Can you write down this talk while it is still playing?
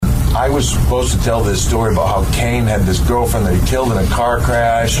I was supposed to tell this story about how Kane had this girlfriend that he killed in a car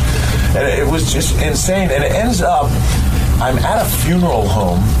crash. And it was just insane. And it ends up, I'm at a funeral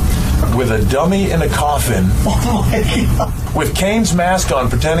home with a dummy in a coffin. Oh my God. With Kane's mask on,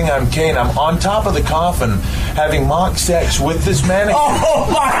 pretending I'm Kane. I'm on top of the coffin having mock sex with this mannequin. Oh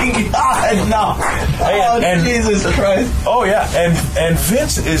my God, no. And Jesus Christ. Oh yeah, and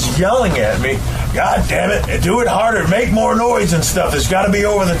Vince is yelling at me, God damn it, do it harder, make more noise and stuff. It's got to be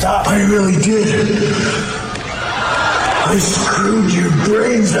over the top. I really did. I screwed your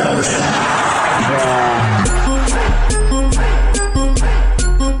brains out.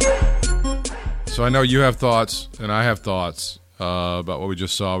 So I know you have thoughts, and I have thoughts about what we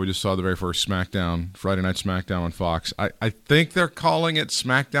just saw. We just saw the very first SmackDown, Friday Night SmackDown on Fox. I think they're calling it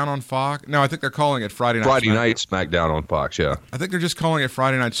SmackDown on Fox. No, I think they're calling it Friday Night SmackDown on Fox, yeah. I think they're just calling it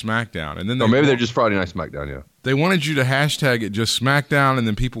Friday Night SmackDown. And then maybe they're just Friday Night SmackDown, yeah. They wanted you to hashtag it just SmackDown, and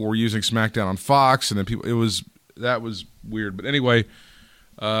then people were using SmackDown on Fox, and then that was weird. But anyway,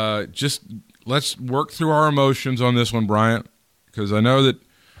 just let's work through our emotions on this one, Bryant, because I know that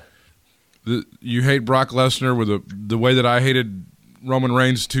you hate Brock Lesnar with the way that I hated Roman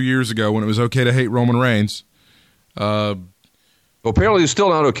Reigns 2 years ago when it was okay to hate Roman Reigns. Well, apparently it's still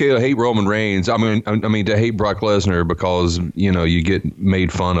not okay to hate Roman Reigns. I mean to hate Brock Lesnar because, you get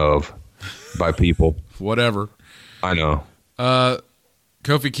made fun of by people. Whatever. I know.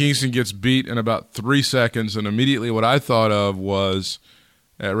 Kofi Kingston gets beat in about 3 seconds, and immediately what I thought of was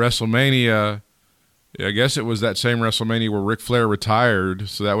at WrestleMania, I guess it was that same WrestleMania where Ric Flair retired,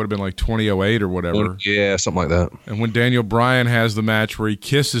 so that would have been like 2008 or whatever. Yeah, something like that. And when Daniel Bryan has the match where he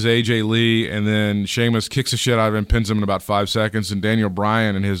kisses AJ Lee and then Sheamus kicks the shit out of him, pins him in about 5 seconds, and Daniel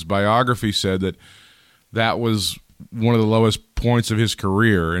Bryan in his biography said that was one of the lowest points of his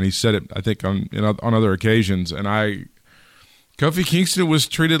career, and he said it, I think, on other occasions. And Kofi Kingston was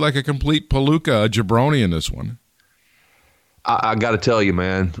treated like a complete palooka, a jabroni in this one. I got to tell you,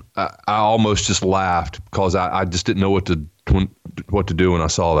 man, I almost just laughed because I just didn't know what to do when I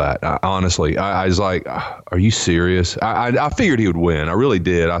saw that. Honestly, I was like, "Are you serious?" I figured he would win. I really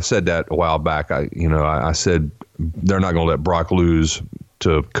did. I said that a while back. I said they're not going to let Brock lose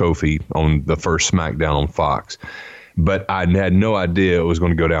to Kofi on the first SmackDown on Fox, but I had no idea it was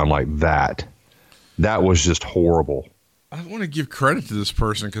going to go down like that. That was just horrible. I want to give credit to this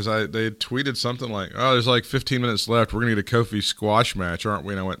person because they had tweeted something like, "Oh, there's like 15 minutes left. We're going to get a Kofi squash match, aren't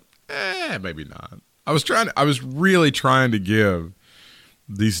we?" And I went, maybe not. I was really trying to give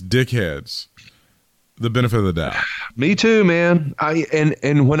these dickheads the benefit of the doubt. Me too, man.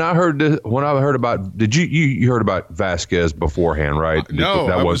 And when I heard about, did you heard about Vasquez beforehand, right? No,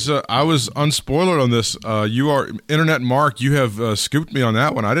 I was unspoilered on this. You are Internet Mark. You have scooped me on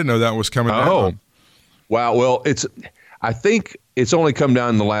that one. I didn't know that was coming down. Oh, wow. Well, I think it's only come down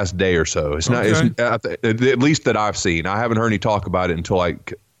in the last day or so. It's not, okay. At least that I've seen. I haven't heard any talk about it until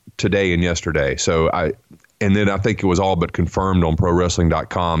like today and yesterday. And then I think it was all but confirmed on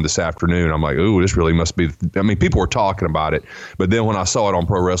ProWrestling.com this afternoon. I'm like, ooh, this really must be. I mean, people were talking about it, but then when I saw it on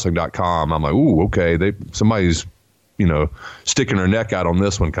ProWrestling.com, I'm like, ooh, okay, somebody's, sticking their neck out on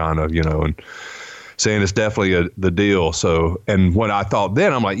this one, kind of, and saying it's definitely the deal. So, and when I thought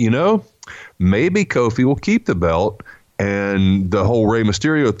then, I'm like, maybe Kofi will keep the belt. And the whole Rey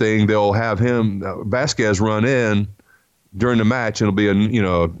Mysterio thing, they'll have him, Vasquez, run in during the match, and it'll be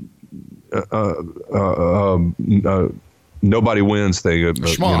nobody wins thing.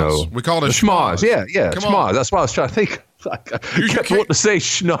 Schmoz. We call it a schmoz. Yeah, schmoz. That's what I was trying to think. I kept wanting to say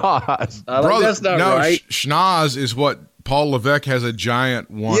schnoz. Brother, that's not right. Schnoz is what Paul Levesque has a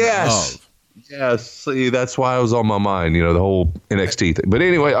giant one of. Yes, see, that's why it was on my mind, the whole NXT thing. But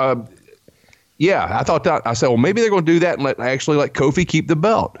anyway, yeah, I thought that. I said, well, maybe they're going to do that and let Kofi keep the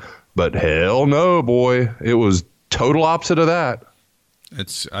belt. But hell no, boy. It was total opposite of that.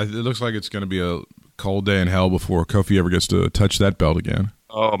 It looks like it's going to be a cold day in hell before Kofi ever gets to touch that belt again.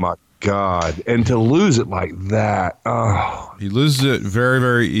 Oh, my God. And to lose it like that. Oh. He loses it very,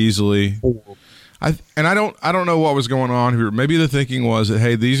 very easily. I don't know what was going on here. Maybe the thinking was that,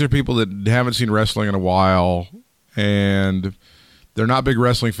 hey, these are people that haven't seen wrestling in a while, and they're not big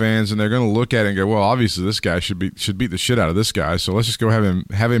wrestling fans, and they're going to look at it and go, well, obviously this guy should beat the shit out of this guy, so let's just go have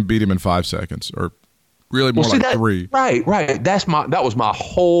him beat him in 5 seconds, or really more 3. Right. That was my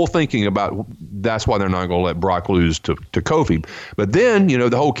whole thinking about. That's why they're not going to let Brock lose to Kofi. But then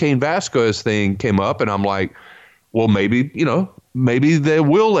the whole Cain Vasquez thing came up, and I'm like, well, maybe they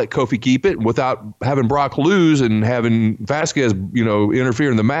will let Kofi keep it without having Brock lose and having Vasquez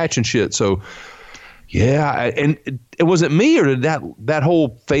interfere in the match and shit. So. Yeah, and was it me, or did that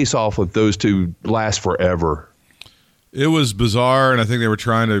whole face-off with those two last forever? It was bizarre, and I think they were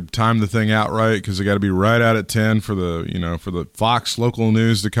trying to time the thing out right because they got to be right out at 10 for the Fox local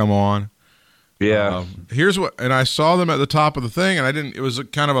news to come on. Yeah. And I saw them at the top of the thing, and it was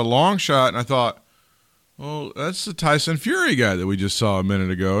kind of a long shot, and I thought, well, that's the Tyson Fury guy that we just saw a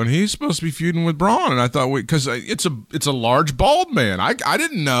minute ago, and he's supposed to be feuding with Braun. And I thought, because it's a large bald man. I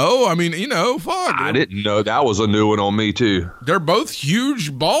didn't know. I mean, fuck. I didn't know. That was a new one on me too. They're both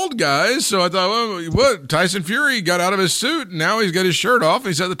huge bald guys, so I thought, well, what? Tyson Fury got out of his suit, and now he's got his shirt off, and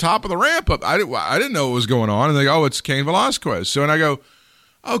he's at the top of the ramp up. I didn't know what was going on, and they go, oh, it's Cain Velasquez. So, and I go,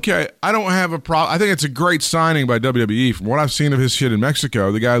 okay, I don't have a problem. I think it's a great signing by WWE. From what I've seen of his shit in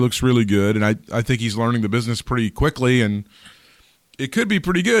Mexico, the guy looks really good, and I think he's learning the business pretty quickly, and it could be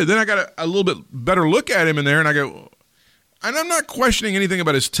pretty good. Then I got a little bit better look at him in there, and I go, and I'm not questioning anything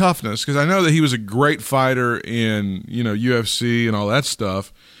about his toughness, because I know that he was a great fighter in UFC and all that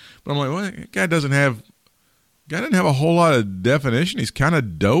stuff, but I'm like, well, that guy didn't have a whole lot of definition. He's kind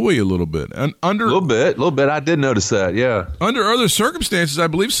of doughy a little bit. And a little bit. I did notice that, yeah. Under other circumstances, I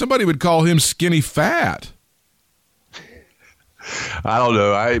believe somebody would call him skinny fat. I don't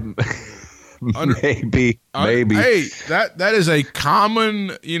know. Maybe. Hey, that is a common,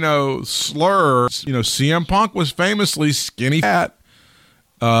 slur. CM Punk was famously skinny fat.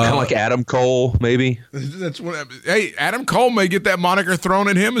 Kind of like Adam Cole, maybe. Hey, Adam Cole may get that moniker thrown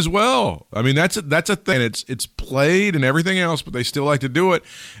at him as well. I mean, that's a thing. It's played and everything else, but they still like to do it.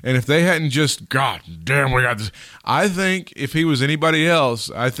 And if they hadn't just, God damn, we got this. I think if he was anybody else,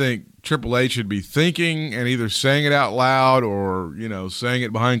 I think Triple H should be thinking and either saying it out loud or saying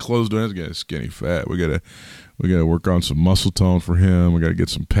it behind closed doors. Get skinny fat. We gotta work on some muscle tone for him. We gotta get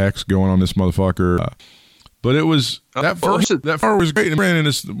some pecs going on this motherfucker. But it was that far was great,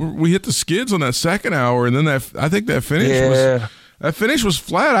 and we hit the skids on that second hour, and then I think that finish was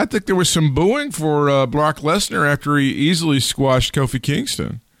flat. I think there was some booing for Brock Lesnar after he easily squashed Kofi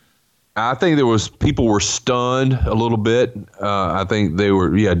Kingston. I think people were stunned a little bit. I think they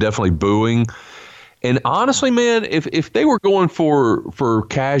were definitely booing. And honestly, man, if they were going for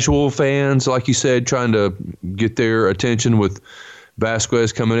casual fans, like you said, trying to get their attention with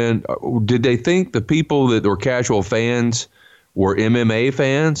Vasquez coming in, did they think the people that were casual fans were MMA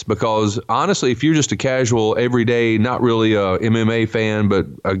fans? Because honestly, if you're just a casual, everyday, not really a MMA fan, but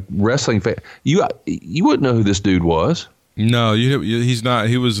a wrestling fan, you wouldn't know who this dude was. No, he's not.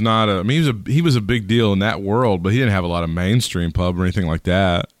 He was not. He was a big deal in that world, but he didn't have a lot of mainstream pub or anything like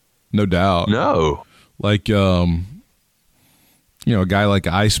that. No doubt. No, like a guy like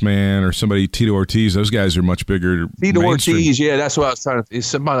Iceman or somebody, Tito Ortiz, those guys are much bigger. Tito Ortiz, yeah, that's what I was trying to.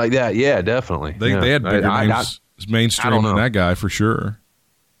 Somebody like that, yeah, definitely. They had bigger names, mainstream than that guy for sure.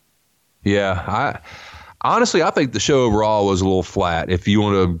 Yeah, honestly, I think the show overall was a little flat. If you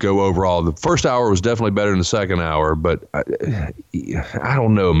want to go overall, the first hour was definitely better than the second hour, but I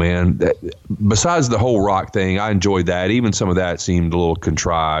don't know, man. Besides the whole Rock thing, I enjoyed that. Even some of that seemed a little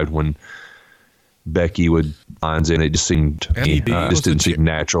contrived when Becky would lines in. It just seemed just didn't seem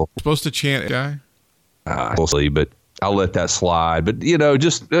natural. Supposed to chant guy, but I'll let that slide. But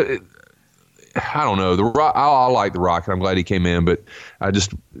just I don't know. The Rock, I like the Rock, and I'm glad he came in. But I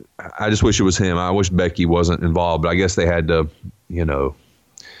just wish it was him. I wish Becky wasn't involved. But I guess they had to,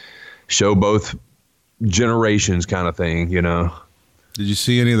 show both generations, kind of thing. Did you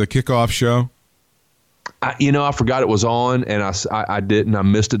see any of the kickoff show? I forgot it was on, and I didn't. I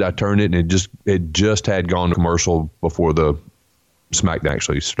missed it. I turned it, and it just had gone to commercial before the SmackDown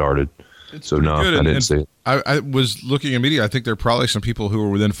actually started. So no, I didn't see it. I was looking immediately. I think there are probably some people who are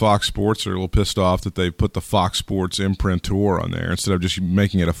within Fox Sports are a little pissed off that they put the Fox Sports imprinter on there instead of just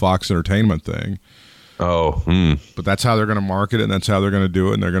making it a Fox Entertainment thing. Oh, but that's how they're going to market it, and that's how they're going to do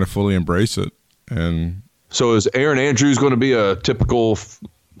it, and they're going to fully embrace it. And so, is Aaron Andrews going to be a typical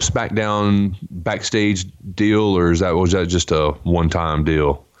SmackDown backstage deal, or was that just a one-time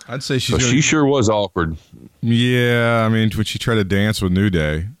deal? I'd say she sure was awkward. Yeah, I mean, when she tried to dance with New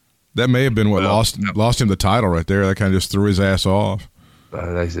Day, that may have been what lost him the title right there. That kind of just threw his ass off.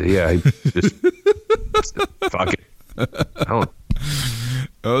 They said, yeah, he just fuck it.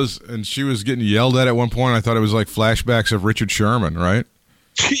 And she was getting yelled at one point. I thought it was like flashbacks of Richard Sherman, right?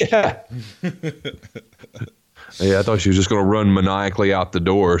 Yeah. Yeah, I thought she was just going to run maniacally out the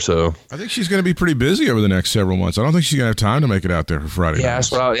door. So I think she's going to be pretty busy over the next several months. I don't think she's going to have time to make it out there for Friday. Yeah,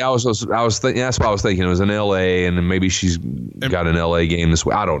 that's what I was thinking. That's what I was thinking. It was in L.A. and maybe she's got an L.A. game this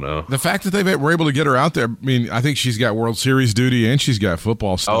week. I don't know. The fact that they were able to get her out there. I mean, I think she's got World Series duty and she's got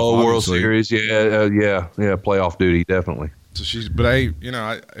football stuff. Oh, obviously. World Series, yeah, playoff duty, definitely. So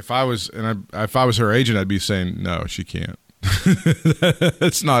if I was her agent, I'd be saying no, she can't.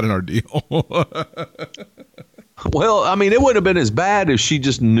 It's not in our deal. Well, I mean, it wouldn't have been as bad if she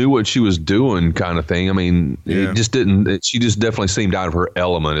just knew what she was doing, kind of thing. I mean, it just didn't. She just definitely seemed out of her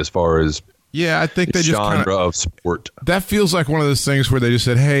element as far as I think they just genre of sport. That feels like one of those things where they just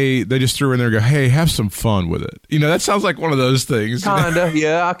said, "Hey," they just threw in there and go, "Hey, have some fun with it." That sounds like one of those things. Kinda,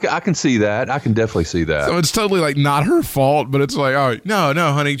 yeah. I can see that. I can definitely see that. So it's totally like not her fault, but it's like, oh no,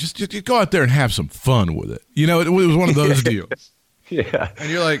 honey, just go out there and have some fun with it. it was one of those deals. Yeah. And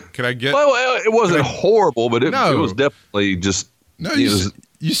you're like, can I get? Well, it wasn't horrible, but it was definitely just. No,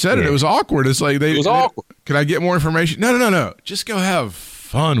 you said it. It was awkward. It's like it was awkward. Can I get more information? No. Just go have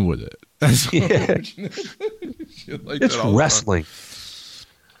fun with it. That's it's wrestling.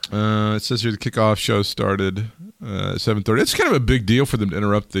 It says here the kickoff show started at 7:30. It's kind of a big deal for them to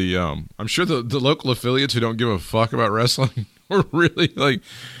interrupt the. I'm sure the local affiliates who don't give a fuck about wrestling were really like,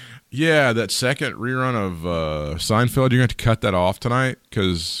 yeah, that second rerun of Seinfeld, you're going to cut that off tonight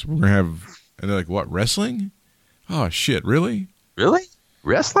because we're going to have. And they're like, what, wrestling? Oh shit, really? Really?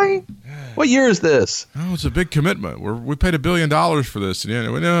 Wrestling? What year is this? Oh, it's a big commitment. We paid $1 billion for this.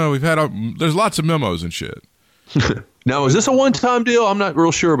 And we've had there's lots of memos and shit. Now, is this a one-time deal? I'm not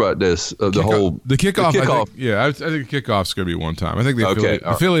real sure about this. The kickoff. I think kickoff's going to be one time. I think the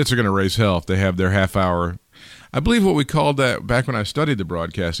affiliates are going to raise hell if they have their half hour. I believe what we called that back when I studied the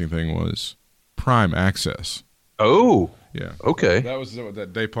broadcasting thing was prime access. Oh. Yeah. Okay. That was what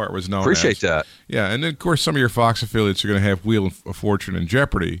that day part was known Appreciate as. that. Yeah, and then, of course, some of your Fox affiliates are going to have Wheel of Fortune and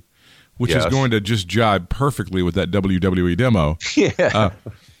Jeopardy, which is going to just jibe perfectly with that WWE demo. Yeah.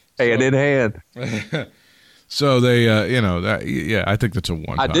 Hand in hand. So they, I think that's a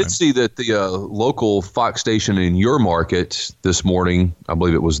one-time. I did see that the local Fox station in your market this morning, I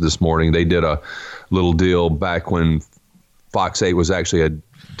believe it was this morning, they did a little deal back when Fox 8 was actually an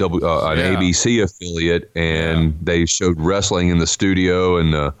ABC affiliate, and they showed wrestling in the studio,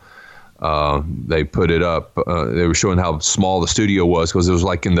 and they put it up. They were showing how small the studio was because it was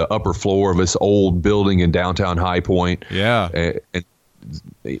like in the upper floor of this old building in downtown High Point. Yeah.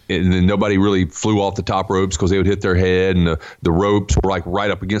 And then nobody really flew off the top ropes because they would hit their head, and the ropes were like right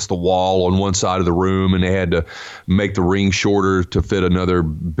up against the wall on one side of the room, and they had to make the ring shorter to fit another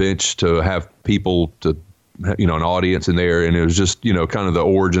bench to have people to, an audience in there. And it was just, kind of the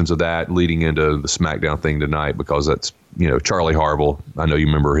origins of that leading into the SmackDown thing tonight, because that's, Charlie Harville. I know you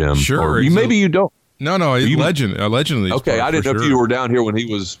remember him. Sure. Or maybe you don't. No, he's allegedly. Okay, I didn't know if you were down here when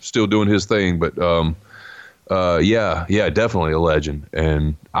he was still doing his thing, but yeah, definitely a legend.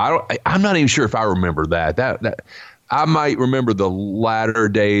 And I'm not even sure if I remember that I might remember the latter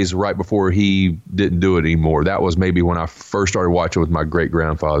days right before he didn't do it anymore. That was maybe when I first started watching with my great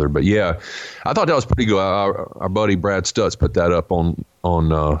grandfather. But yeah, I thought that was pretty good. Our buddy Brad Stutz put that up on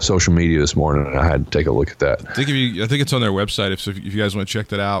social media this morning, and I had to take a look at that. I think it's on their website. If you guys want to check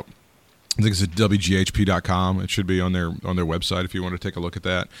that out. I think it's at WGHP.com. It should be on their website if you want to take a look at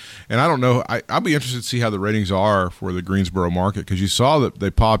that. And I don't know. I'll be interested to see how the ratings are for the Greensboro market, because you saw that the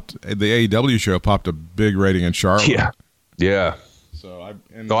AEW show popped a big rating in Charlotte. Yeah. So I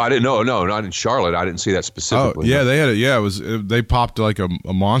didn't know. No, not in Charlotte. I didn't see that specifically. Oh, yeah, they had it. Yeah, they popped like a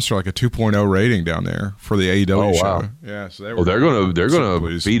monster, like a 2.0 rating down there for the AEW show. Wow. Yeah, so they're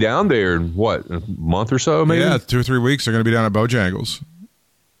gonna be down there in what, a month or so, maybe? Yeah, 2 or 3 weeks. They're gonna be down at Bojangles.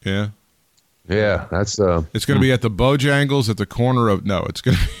 Yeah. Yeah, that's it's going to be at the Bojangles at the corner of it's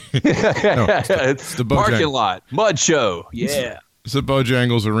going to be it's the parking lot mud show. Yeah, it's the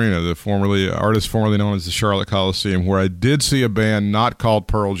Bojangles Arena, the artist formerly known as the Charlotte Coliseum, where I did see a band not called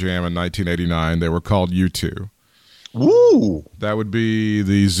Pearl Jam in 1989. They were called U2. Woo! That would be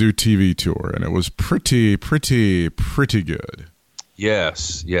the Zoo TV tour, and it was pretty good.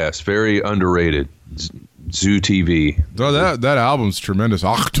 Yes, very underrated. Zoo TV. Oh, that album's tremendous.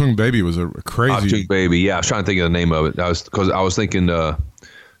 Achtung Baby was a crazy. Achtung Baby, yeah. I was trying to think of the name of it. I was thinking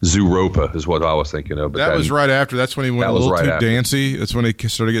Zooropa is what I was thinking of. But that was right after. That's when he went a little too dancey. That's when he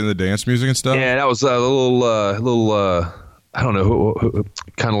started getting the dance music and stuff. Yeah, that was a little I don't know,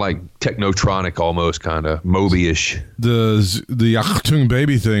 kind of like Technotronic almost, kind of Moby-ish. The Achtung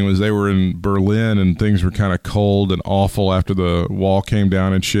Baby thing was they were in Berlin and things were kind of cold and awful after the wall came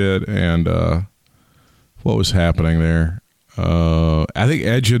down and shit, and what was happening there? I think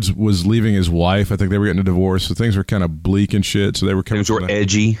Edge was leaving his wife. I think they were getting a divorce, so things were kind of bleak and shit. So they were things were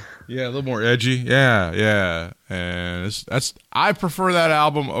edgy. Yeah, a little more edgy. Yeah. And I prefer that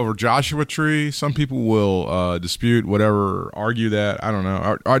album over Joshua Tree. Some people will dispute, argue that. I don't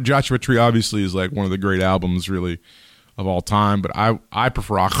know. Our Joshua Tree obviously is like one of the great albums, really, of all time. But I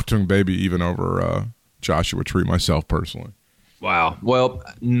prefer Achtung Baby even over Joshua Tree myself personally. Wow. Well,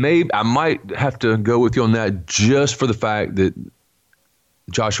 maybe I might have to go with you on that, just for the fact that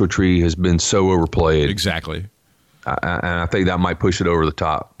Joshua Tree has been so overplayed. Exactly. and I think that might push it over the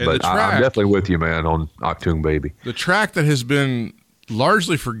top. And but I'm definitely with you, man, on Achtung Baby. The track that has been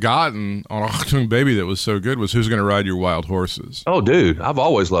largely forgotten on Achtung Baby that was so good was Who's Gonna Ride Your Wild Horses. Oh, dude, I've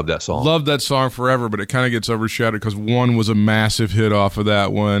always loved that song. Loved that song forever, but it kind of gets overshadowed because one was a massive hit off of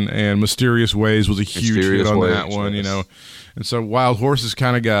that one, and Mysterious Ways was a huge hit on that one, you know. And so Wild Horses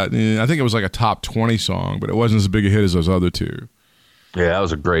kind of got, I think it was like a top 20 song, but it wasn't as big a hit as those other two. Yeah, that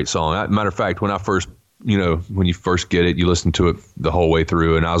was a great song. Matter of fact, when you first get it, you listen to it the whole way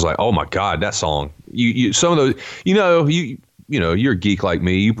through, and I was like, oh my God, that song. Some of those, you're a geek like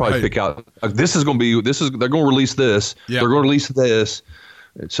me. You probably pick out they're going to release this. Yep. They're going to release this.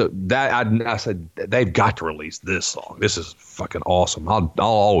 So that I said they've got to release this song. This is fucking awesome. I'll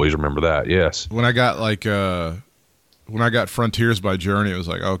always remember that. Yes. When I got Frontiers by Journey, it was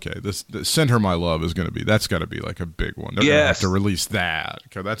like, okay, this Send Her My Love is that's got to be like a big one. They're gonna have to release that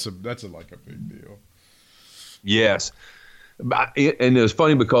because that's like a big deal. Yes, and it was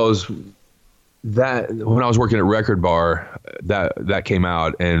funny because that when I was working at Record Bar, that came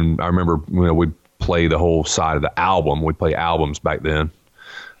out, and I remember we'd play the whole side of the album. We'd play albums back then,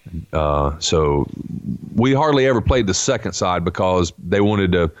 so we hardly ever played the second side because they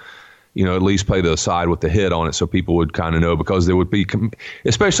wanted to, at least play the side with the hit on it, so people would kind of know, because there would be,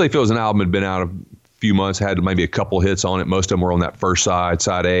 especially if it was an album that had been out a few months, had maybe a couple hits on it. Most of them were on that first side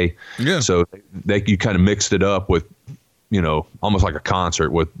A. Yeah. So you kind of mixed it up with, almost like a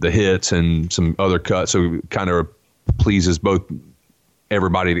concert with the hits and some other cuts. So it kind of pleases both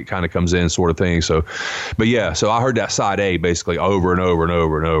everybody that kind of comes in, sort of thing. So, but yeah, so I heard that side A basically over and over and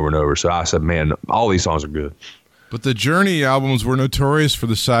over and over and over. So I said, man, all these songs are good. But the Journey albums were notorious for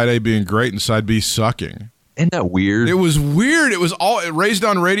the side A being great and side B sucking. Isn't that weird? It was weird. It was all Raised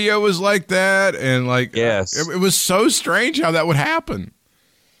on Radio was like that, and like yes, it was so strange how that would happen.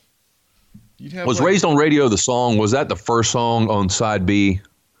 Was Raised on Radio the song? Was that the first song on side B?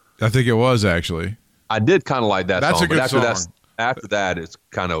 I think it was, actually. I did kind of like that That's song. A good but song. After that, it's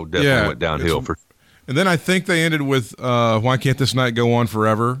kind of definitely went downhill. And then I think they ended with Why Can't This Night Go On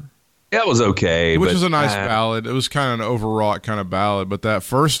Forever? That was okay. Which was a nice ballad. It was kind of an overwrought kind of ballad, but that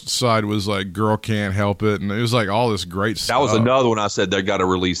first side was like Girl Can't Help It, and it was like all this great stuff. That was another one I said they got to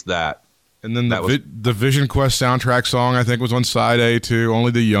release that. And then the Vision Quest soundtrack song, I think, was on side A too,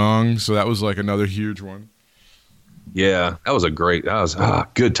 Only the Young, so that was like another huge one. Yeah, that was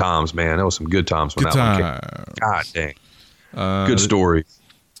good times, man. That was some good times when that one came. God dang. Good story.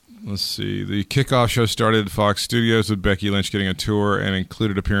 Let's see. The kickoff show started at Fox Studios with Becky Lynch getting a tour and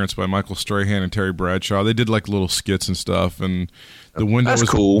included appearance by Michael Strahan and Terry Bradshaw. They did like little skits and stuff, and the window was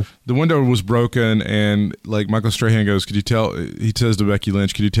cool. The window was broken, and like Michael Strahan goes, "Could you tell?" He says to Becky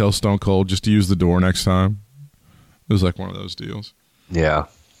Lynch, "Could you tell Stone Cold just to use the door next time?" It was like one of those deals. Yeah.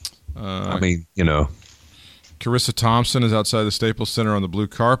 I mean, Carissa Thompson is outside the Staples Center on the blue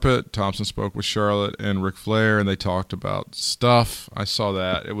carpet. Thompson spoke with Charlotte and Ric Flair, and they talked about stuff. I saw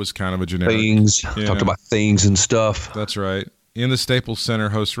that. It was kind of a generic things. Talked about things and stuff. That's right. In the Staples Center,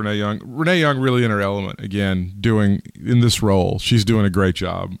 host Renee Young. Renee Young really in her element again, doing in this role. She's doing a great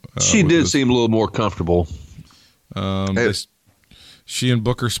job. She did seem a little more comfortable. She and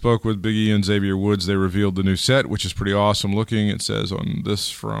Booker spoke with Big E and Xavier Woods. They revealed the new set, which is pretty awesome looking. It says on this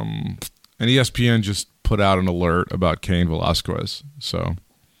from, and ESPN just put out an alert about Cain Velasquez. So,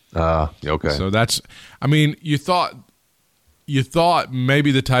 okay. So that's, I mean, you thought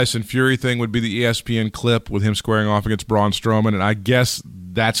maybe the Tyson Fury thing would be the ESPN clip with him squaring off against Braun Strowman, and I guess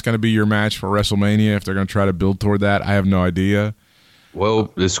that's going to be your match for WrestleMania if they're going to try to build toward that. I have no idea.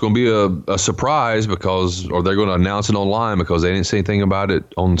 Well, it's going to be a surprise or they're going to announce it online because they didn't say anything about it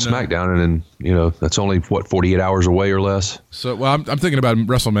on SmackDown, and then that's only 48 hours away or less. So, well, I'm thinking about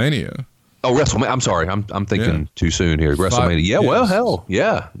WrestleMania. Oh, WrestleMania! I'm sorry, I'm thinking too soon here. WrestleMania, yeah. Well, hell,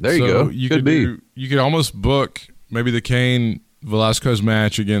 yeah. There you go. You could almost book maybe the Cain Velasquez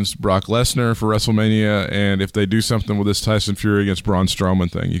match against Brock Lesnar for WrestleMania, and if they do something with this Tyson Fury against Braun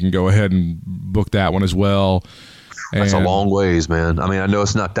Strowman thing, you can go ahead and book that one as well. That's a long ways, man. I mean, I know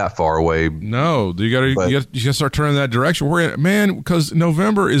it's not that far away. No, you got to start turning that direction. Because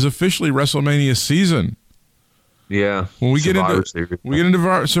November is officially WrestleMania season. Yeah, when we get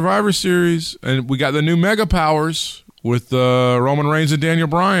into Survivor Series, and we got the new Mega Powers with Roman Reigns and Daniel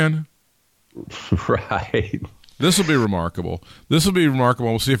Bryan. Right. This will be remarkable. We'll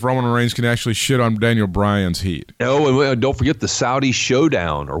see if Roman Reigns can actually shit on Daniel Bryan's heat. Oh, and don't forget the Saudi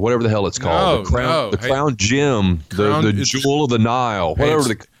Showdown, or whatever the hell it's called. The Crown Gem, the Jewel of the Nile, whatever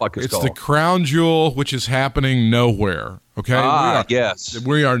the fuck it's called. It's the Crown Jewel, which is happening nowhere. Okay. Yes.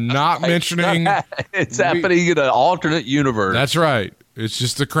 We are not mentioning. It's happening in an alternate universe. That's right. It's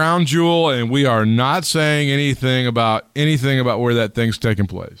just the crown jewel, and we are not saying anything about where that thing's taking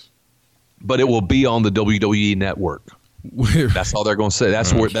place. But it will be on the WWE network. That's all they're going to say.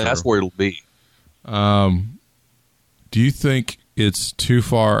 That's where it'll be. Do you think it's too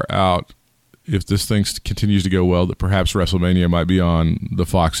far out if this thing continues to go well that perhaps WrestleMania might be on the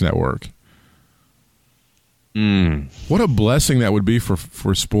Fox network? What a blessing that would be for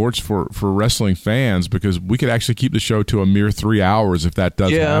sports, for wrestling fans, because we could actually keep the show to a mere 3 hours if that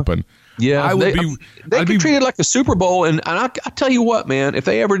does happen. Yeah, they could treat it like the Super Bowl, and I tell you what, man, if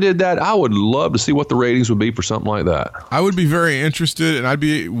they ever did that, I would love to see what the ratings would be for something like that. I would be very interested, and I'd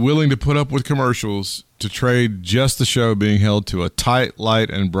be willing to put up with commercials to trade just the show being held to a tight, light,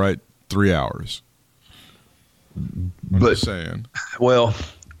 and bright 3 hours. Just saying. Well,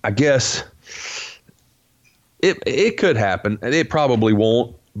 I guess it could happen. It probably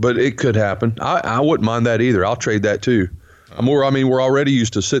won't, but it could happen. I wouldn't mind that either. I'll trade that too. We're already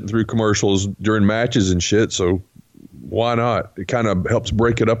used to sitting through commercials during matches and shit, so why not? It kind of helps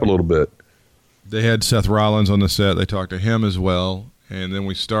break it up a little bit. They had Seth Rollins on the set. They talked to him as well, and then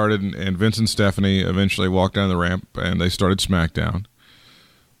we started, and Vince and Stephanie eventually walked down the ramp, and they started SmackDown.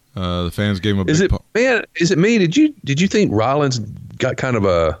 The fans gave him a big is it me? Did you think Rollins got kind of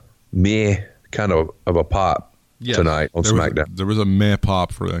a meh kind of a pop tonight on SmackDown? There was a meh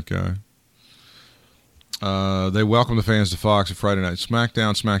pop for that guy. They welcomed the fans to Fox at Friday Night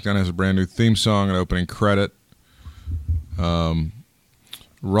SmackDown. SmackDown has a brand new theme song and opening credit. Raw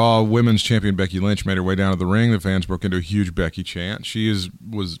Women's Champion Becky Lynch made her way down to the ring. The fans broke into a huge Becky chant. She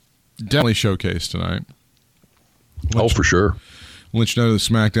was definitely showcased tonight. Lynch, for sure. Lynch noted that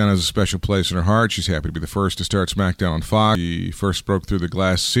SmackDown has a special place in her heart. She's happy to be the first to start SmackDown on Fox. She first broke through the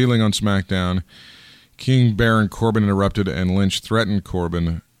glass ceiling on SmackDown. King Baron Corbin interrupted, and Lynch threatened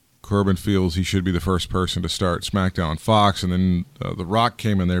Corbin. Corbin feels he should be the first person to start SmackDown on Fox, and then The Rock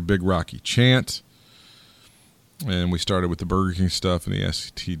came in there, Big Rocky chant. And we started with the Burger King stuff and the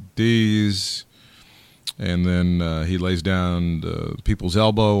STDs. And then he lays down the people's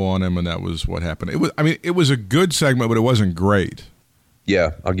elbow on him, and that was what happened. It was a good segment, but it wasn't great.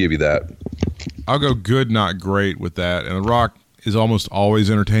 Yeah, I'll give you that. I'll go good, not great with that. And The Rock is almost always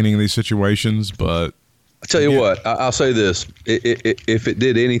entertaining in these situations, but I'll tell you what, I'll say this. If it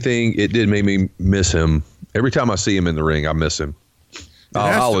did anything, it did make me miss him. Every time I see him in the ring, I miss him.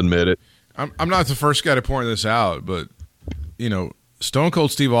 I'll admit it. I'm not the first guy to point this out, but, Stone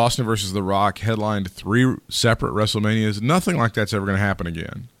Cold Steve Austin versus The Rock headlined 3 separate WrestleManias. Nothing like that's ever going to happen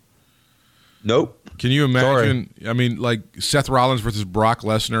again. Nope. Can you imagine? Sorry. Like Seth Rollins versus Brock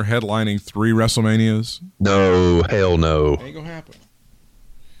Lesnar headlining 3 WrestleManias? No, hell no. Ain't going to happen.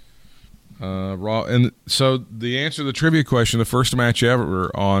 Raw, and so the answer to the trivia question, the first match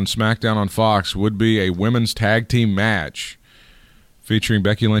ever on SmackDown on Fox would be a women's tag team match featuring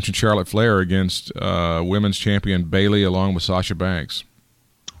Becky Lynch and Charlotte Flair against women's champion Bayley along with Sasha Banks.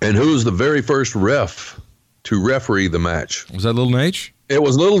 And who was the very first ref to referee the match? Was that Little Nate? It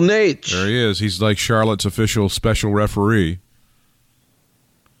was Little Nate. There he is. He's like Charlotte's official special referee.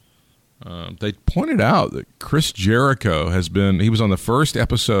 They pointed out that Chris Jericho he was on the first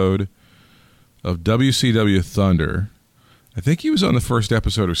episode of WCW Thunder. I think he was on the first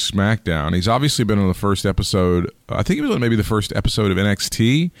episode of SmackDown. He's obviously been on the first episode. I think he was on maybe the first episode of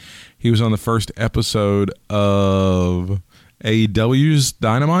NXT. He was on the first episode of AEW's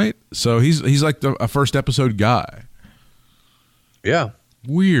Dynamite. So he's like a first episode guy. Yeah.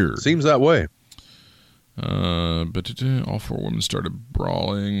 Weird. Seems that way. But all 4 women started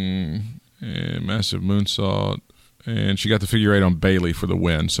brawling. And massive moonsault. And she got the figure 8 on Bayley for the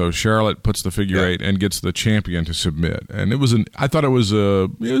win. So Charlotte puts the figure 8 and gets the champion to submit. And I thought it was a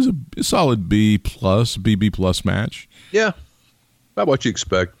solid BB plus match. Yeah, about what you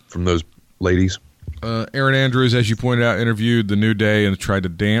expect from those ladies. Aaron Andrews, as you pointed out, interviewed the New Day and tried to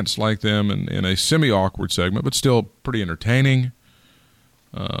dance like them in a semi-awkward segment, but still pretty entertaining.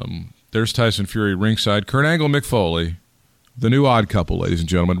 There's Tyson Fury ringside. Kurt Angle, Mick Foley. The new odd couple, ladies and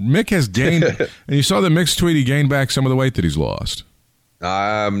gentlemen. Mick has gained, and you saw the Mick's tweet, he gained back some of the weight that he's lost.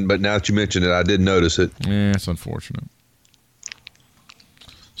 But now that you mention it, I did notice it. Yeah, it's unfortunate.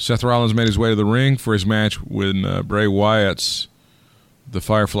 Seth Rollins made his way to the ring for his match when Bray Wyatt's The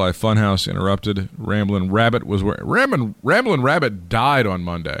Firefly Funhouse interrupted. Ramblin' Rabbit died on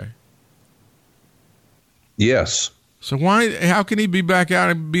Monday. Yes. So how can he be back out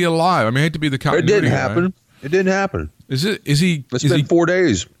and be alive? I hate to be the continuity. It didn't happen. Right? It didn't happen. It's been 4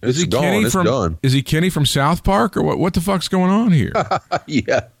 days. It's gone. It's done. Is he Kenny from South Park, or what the fuck's going on here?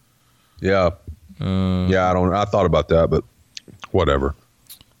 Yeah. I thought about that, but whatever.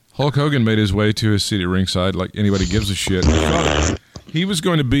 Hulk Hogan made his way to his seat at ringside like anybody gives a shit. He was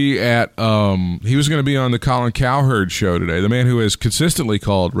going to be at on the Colin Cowherd show today, the man who has consistently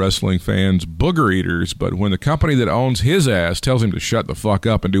called wrestling fans booger eaters, but when the company that owns his ass tells him to shut the fuck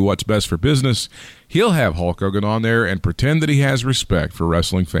up and do what's best for business, he'll have Hulk Hogan on there and pretend that he has respect for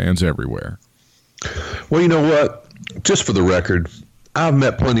wrestling fans everywhere. Well, you know what? Just for the record, I've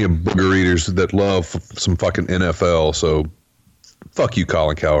met plenty of booger eaters that love some fucking NFL, so fuck you,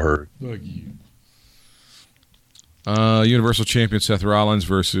 Colin Cowherd. Fuck you. Universal Champion Seth Rollins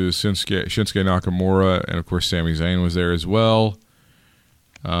versus Shinsuke Nakamura, and of course Sami Zayn was there as well.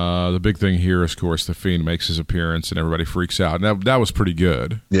 The big thing here is, of course, The Fiend makes his appearance and everybody freaks out. And that was pretty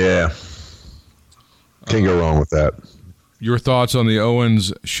good. Yeah. Can't go wrong with that. Your thoughts on the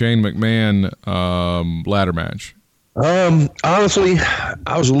Owens-Shane McMahon ladder match? Honestly,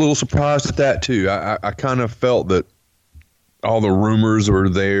 I was a little surprised at that too. I kind of felt that all the rumors were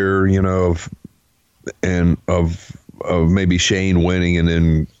there, of maybe Shane winning and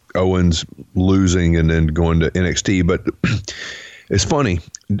then Owens losing and then going to NXT. But it's funny,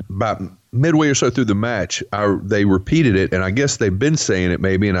 about midway or so through the match, they repeated it, and I guess they've been saying it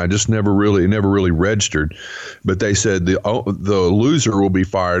maybe, and I just never really registered. But they said the loser will be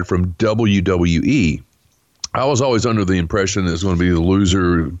fired from WWE. I was always under the impression that it's going to be the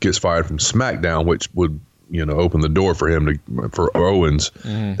loser who gets fired from SmackDown, which would open the door for for Owens,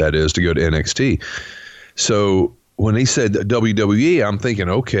 that is, to go to NXT. So when he said WWE, I'm thinking,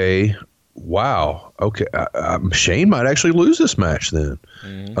 okay, wow, okay, Shane might actually lose this match then,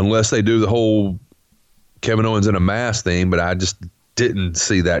 unless they do the whole Kevin Owens in a mask thing. But I just didn't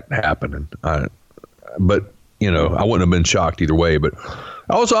see that happening. But I wouldn't have been shocked either way. But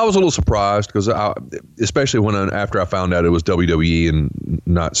I was a little surprised because especially after I found out it was WWE and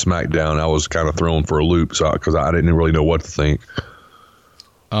not SmackDown, I was kind of thrown for a loop because I didn't really know what to think.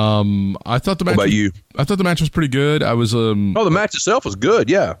 I thought the match. What about you? I thought the match was pretty good. I was the match itself was good.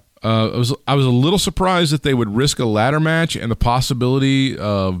 Yeah. I was a little surprised that they would risk a ladder match and the possibility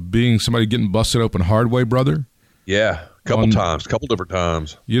of being somebody getting busted open hard way, brother. Yeah. A couple different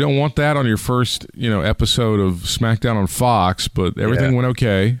times. You don't want that on your first, episode of SmackDown on Fox, but everything went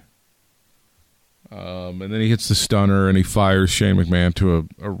okay. And then he hits the stunner and he fires Shane McMahon to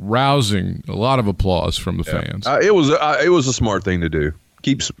a rousing, a lot of applause from the fans. It was a smart thing to do.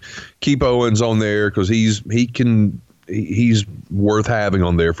 Keep Owens on there because he's worth having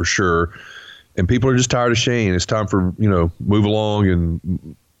on there for sure. And people are just tired of Shane. It's time for move along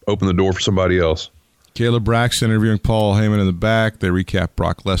and open the door for somebody else. Caleb Braxton interviewing Paul Heyman in the back. They recap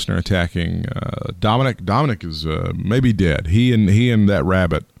Brock Lesnar attacking Dominic. Dominic is maybe dead. He and that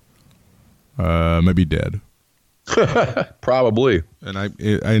rabbit may be dead. Probably. And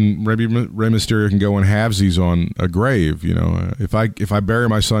Rey Mysterio can go in halvesies on a grave. If I bury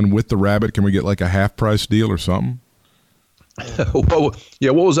my son with the rabbit, can we get like a half price deal or something? Well,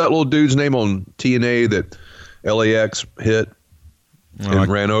 yeah. What was that little dude's name on TNA that LAX hit?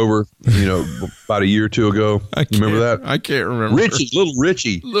 And ran over, about a year or two ago. You remember that? I can't remember. Little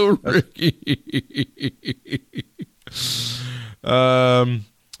Richie.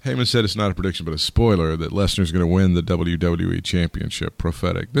 Heyman said it's not a prediction, but a spoiler that Lesnar's going to win the WWE Championship.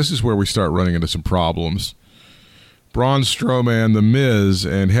 Prophetic. This is where we start running into some problems. Braun Strowman, The Miz,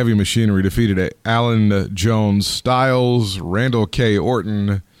 and Heavy Machinery defeated Alan Jones Styles, Randall K.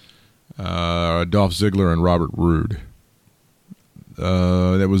 Orton, Dolph Ziggler, and Robert Roode.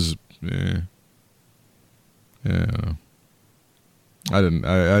 That was, yeah.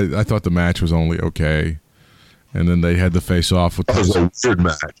 I thought the match was only okay, and then they had the face off with. It was a weird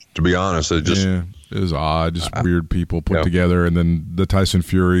match, to be honest. It was odd, just weird people put together, and then the Tyson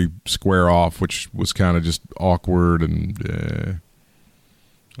Fury square off, which was kind of just awkward, and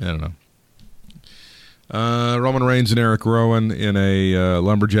I don't know. Roman Reigns and Eric Rowan in a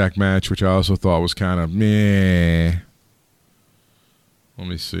lumberjack match, which I also thought was kind of meh. Let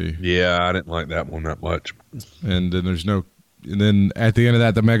me see. Yeah, I didn't like that one that much. And then and then at the end of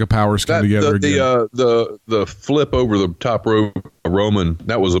that, the Mega Powers come together again. The flip over the top rope, Roman,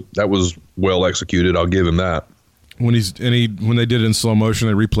 that was well executed. I'll give him that. When they did it in slow motion,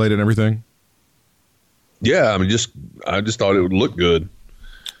 they replayed it and everything. Yeah, I just thought it would look good.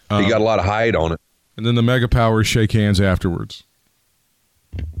 He got a lot of height on it. And then the Mega Powers shake hands afterwards.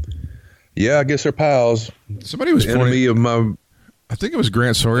 Yeah, I guess they're pals. Somebody was enemy of my. I think it was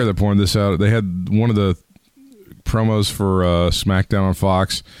Grant Sawyer that pointed this out. They had one of the promos for SmackDown on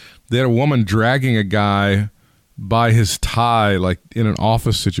Fox. They had a woman dragging a guy by his tie, like in an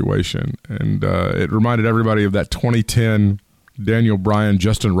office situation, and it reminded everybody of that 2010 Daniel Bryan,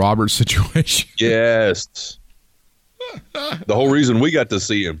 Justin Roberts situation. Yes, the whole reason we got to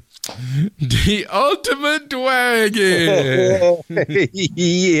see him. The ultimate dragon.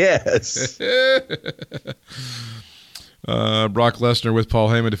 Yes. Brock Lesnar with Paul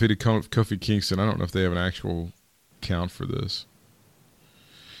Heyman defeated Kofi Kingston. I don't know if they have an actual count for this.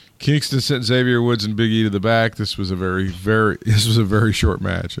 Kingston sent Xavier Woods and Big E to the back. This was a very very short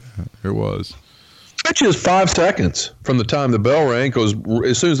match. It was. Match is 5 seconds from the time the bell rang, because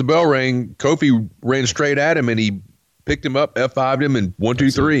as soon as the bell rang, Kofi ran straight at him and he picked him up, F5'd him, and 1, 2,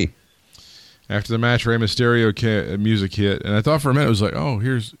 3. After the match, Rey Mysterio music hit, and I thought for a minute it was like, oh,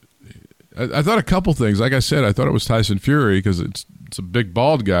 here's. I thought a couple things. Like I said, I thought it was Tyson Fury because it's a big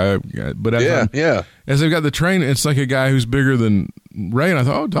bald guy. But as they've got the train, it's like a guy who's bigger than Ray. And I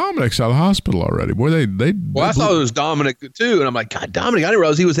thought, oh, Dominic's out of the hospital already. Boy, I thought it was Dominic too, and I'm like, God, Dominic! I didn't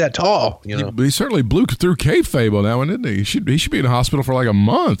realize he was that tall. You know, he certainly blew through kayfabe on that one, didn't he? He should be in the hospital for like a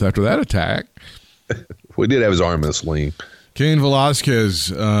month after that attack. We did have his arm in a sling. Cain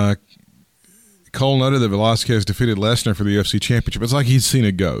Velasquez. Cole noted that Velasquez defeated Lesnar for the UFC Championship. It's like he'd seen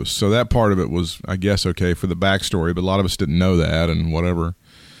a ghost. So that part of it was, I guess, okay for the backstory, but a lot of us didn't know that and whatever.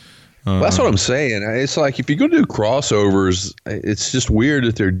 Well, that's what I'm saying. It's like if you're going to do crossovers, it's just weird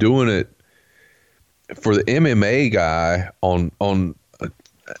that they're doing it for the MMA guy on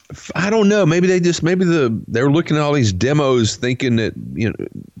I don't know. Maybe they're looking at all these demos thinking that, you know,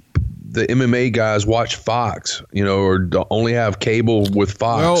 the MMA guys watch Fox, you know, or only have cable with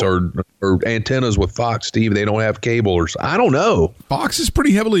Fox, or antennas with Fox, Steve. They don't have cable, or I don't know. Fox is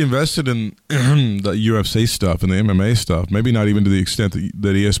pretty heavily invested in the UFC stuff and the MMA stuff. Maybe not even to the extent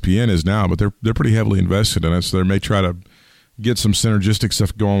that ESPN is now, but they're pretty heavily invested in it. So they may try to get some synergistic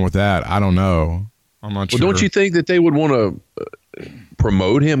stuff going with that. I don't know. I'm not sure. Well, don't you think that they would want to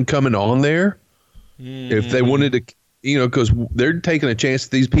promote him coming on there if they wanted to? You know, because they're taking a chance that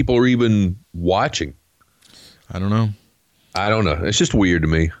these people are even watching. I don't know. It's just weird to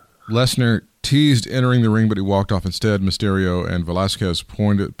me. Lesnar teased entering the ring, but he walked off instead. Mysterio and Velasquez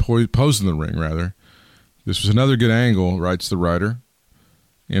posed in the ring, rather. This was another good angle, writes the writer,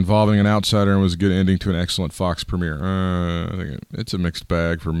 involving an outsider, and was a good ending to an excellent Fox premiere. I think it's a mixed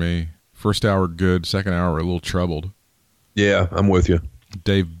bag for me. First hour, good. Second hour, a little troubled. Yeah, I'm with you.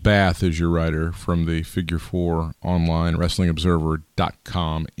 Dave Bath is your writer from the Figure 4 online,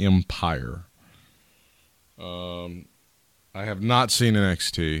 WrestlingObserver.com, Empire. I have not seen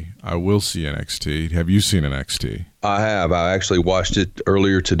NXT. I will see NXT. Have you seen NXT? I have. I actually watched it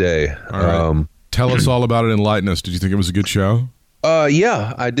earlier today. All right. Tell us all about it. Enlighten us. Did you think it was a good show?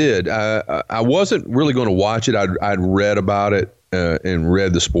 Yeah, I did. I wasn't really going to watch it. I'd read about it and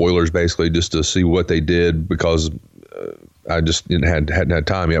read the spoilers basically just to see what they did, because I just hadn't had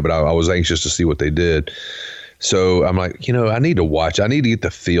time yet, but I was anxious to see what they did. So I'm like, you know, I need to watch. I need to get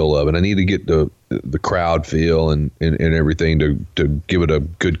the feel of it. I need to get the crowd feel and everything to give it a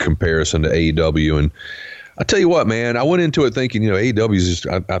good comparison to AEW. And I tell you what, man, I went into it thinking, you know, AEW is just,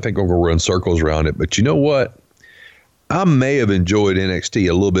 I think I'm going to run circles around it. But you know what? I may have enjoyed NXT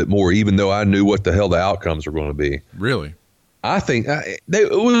a little bit more, even though I knew what the hell the outcomes were going to be. Really? I think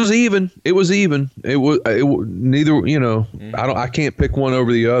it was even. It was even. It was neither. You know, I can't pick one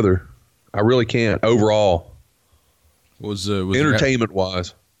over the other. I really can't. Overall, was entertainment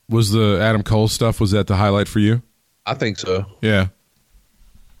wise, was the Adam Cole stuff? Was that the highlight for you? I think so. Yeah.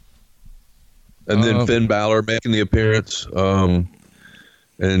 And then Finn Balor making the appearance, and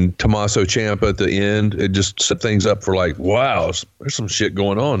Tommaso Ciampa at the end. It just set things up for like, wow, there's some shit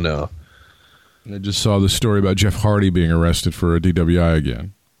going on now. I just saw the story about Jeff Hardy being arrested for a DWI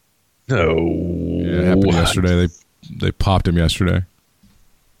again. No. Yeah, it happened yesterday. They popped him yesterday.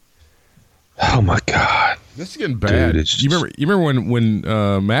 Oh, my God. This is getting bad. Dude, you remember when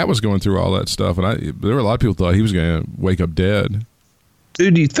Matt was going through all that stuff, and there were a lot of people thought he was going to wake up dead.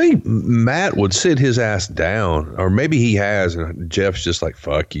 Dude, do you think Matt would sit his ass down? Or maybe he has, and Jeff's just like,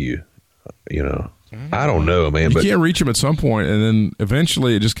 fuck you, you know? I don't know, man. You can't reach him at some point, and then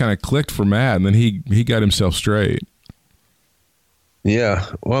eventually it just kind of clicked for Matt, and then he got himself straight. Yeah.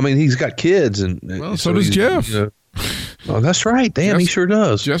 Well, I mean, he's got kids, and well, so does Jeff. You know, oh, that's right. Damn, he sure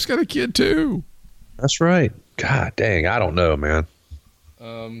does. Jeff's got a kid too. That's right. God dang, I don't know, man.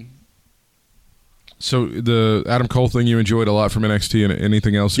 So the Adam Cole thing you enjoyed a lot from NXT, and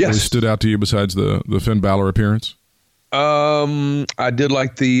anything else that really stood out to you besides the Finn Balor appearance? I did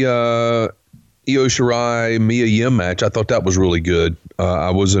like the Io Shirai Mia Yim match. I thought that was really good.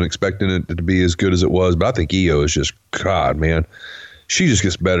 I wasn't expecting it to be as good as it was, but I think Io is just, God, man, she just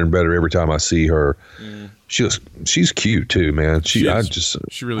gets better and better every time I see her. She's cute too, man.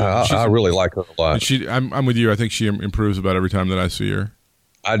 I really like her a lot. I'm with you. I think she improves about every time that I see her.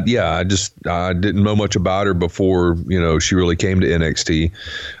 I didn't know much about her before, she really came to NXT.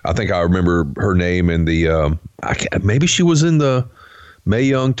 I think I remember her name in the, maybe she was in the Mae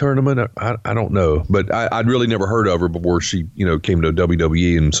Young tournament. I don't know, but I'd really never heard of her before she, came to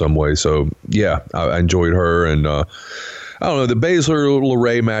WWE in some way. So yeah, I enjoyed her. And, I don't know, the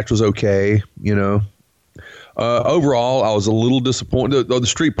Baszler-LeRae match was okay. Overall, I was a little disappointed. The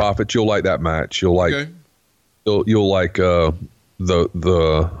Street Profits, you'll like that match. You'll like, you'll like, the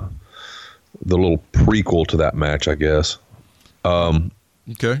little prequel to that match, I guess.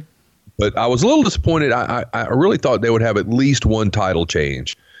 Okay. But I was a little disappointed. I really thought they would have at least one title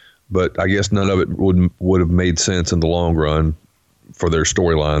change, but I guess none of it would have made sense in the long run for their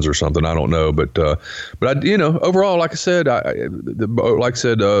storylines or something. I don't know, but overall, like I said, Adam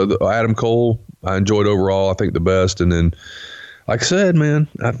Cole, I enjoyed overall. I think the best, and then, like I said, man,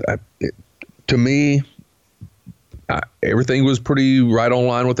 to me, everything was pretty right on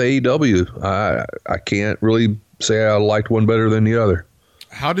line with AEW. I can't really say I liked one better than the other.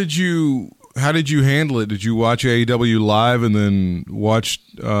 How did you handle it? Did you watch AEW live and then watch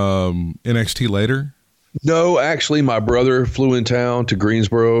NXT later? No, actually, my brother flew in town to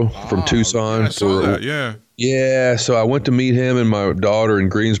Greensboro from Tucson. I saw that, yeah. Yeah, so I went to meet him and my daughter in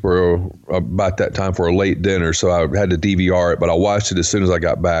Greensboro about that time for a late dinner. So I had to DVR it, but I watched it as soon as I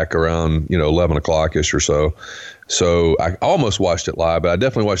got back around 11 o'clock-ish or so. So I almost watched it live, but I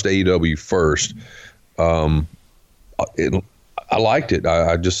definitely watched AEW first. I liked it.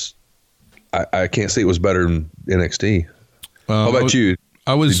 I can't say it was better than NXT. How about you?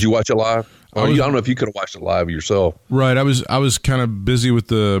 Did you watch it live? I don't know if you could have watched it live yourself. Right. I was kind of busy with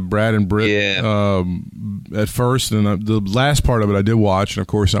the Brad and Britt at first, and the last part of it I did watch, and of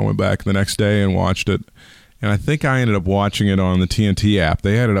course I went back the next day and watched it. And I think I ended up watching it on the TNT app.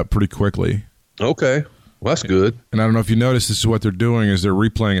 They had it up pretty quickly. Okay. Well, that's good. And I don't know if you noticed, this is what they're doing is they're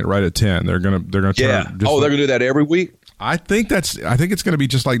replaying it right at 10. They're gonna turn. Yeah. They're gonna do that every week. I think it's gonna be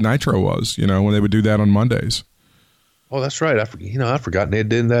just like Nitro was, when they would do that on Mondays. Oh, that's right. I'd forgotten they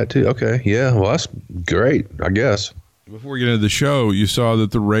did that too. Okay. Yeah. Well, that's great, I guess. Before we get into the show, you saw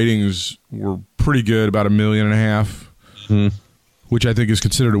that the ratings were pretty good, about 1.5 million, which I think is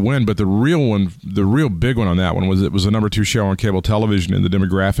considered a win. But the real big one on that one was it was the number 2 show on cable television in the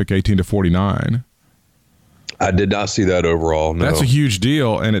demographic 18 to 49. I did not see that overall. No. That's a huge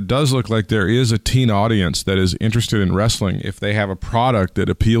deal, and it does look like there is a teen audience that is interested in wrestling if they have a product that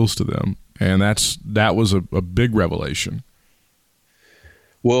appeals to them. And that was a big revelation.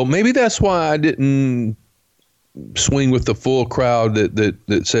 Well, maybe that's why I didn't swing with the full crowd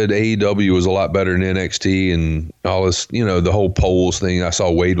that said AEW was a lot better than NXT and all this, the whole polls thing I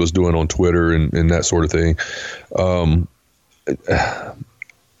saw Wade was doing on Twitter and that sort of thing.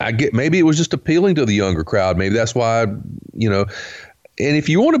 I get maybe it was just appealing to the younger crowd. Maybe that's why, and if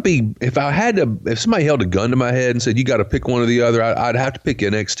you want to be, if somebody held a gun to my head and said, you got to pick one or the other, I'd have to pick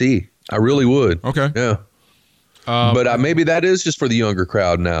NXT. I really would. Okay. Yeah. But maybe that is just for the younger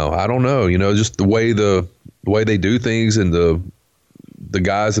crowd now. I don't know. Just the way they do things and the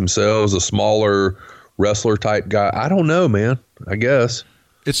guys themselves, a smaller wrestler type guy. I don't know, man. I guess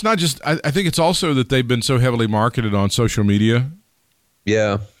it's not just. I think it's also that they've been so heavily marketed on social media.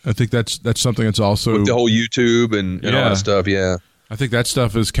 Yeah. I think that's something that's also with the whole YouTube and all that stuff. Yeah. I think that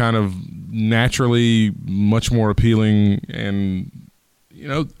stuff is kind of naturally much more appealing, and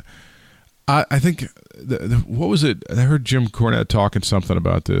I think what was it? I heard Jim Cornette talking something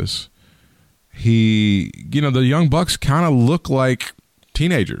about this. The Young Bucks kind of look like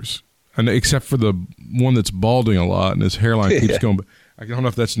teenagers, and except for the one that's balding a lot and his hairline keeps going. I don't know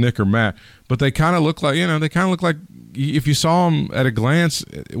if that's Nick or Matt, but they kind of look like if you saw them at a glance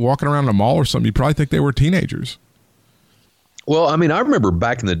walking around a mall or something, you'd probably think they were teenagers. Well, I mean, I remember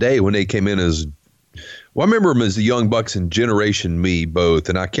back in the day when they came in as. Well, I remember them as the Young Bucks and Generation Me both,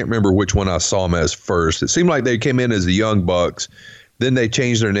 and I can't remember which one I saw them as first. It seemed like they came in as the Young Bucks, then they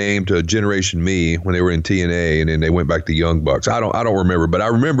changed their name to Generation Me when they were in TNA, and then they went back to Young Bucks. I don't remember, but I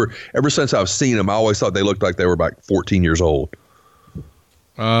remember ever since I've seen them, I always thought they looked like they were about 14 years old.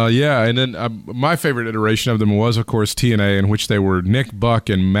 Yeah, and then my favorite iteration of them was, of course, TNA, in which they were Nick Buck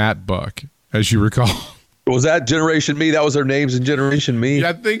and Matt Buck, as you recall. Was that Generation Me? That was their names in Generation Me? Yeah,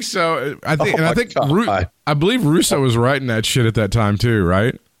 I think so. I believe Russo was writing that shit at that time too,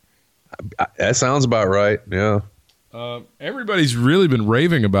 right? That sounds about right. Yeah. Everybody's really been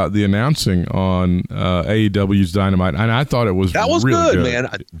raving about the announcing on AEW's Dynamite, and I thought it was really good, man.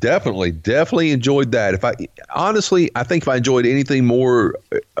 I definitely enjoyed that. I think if I enjoyed anything more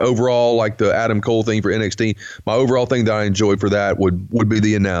overall, like the Adam Cole thing for NXT, my overall thing that I enjoyed for that would be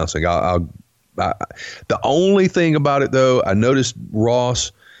the announcing. The only thing about it, though, I noticed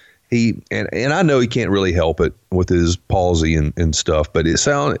Ross, and I know he can't really help it with his palsy and stuff, but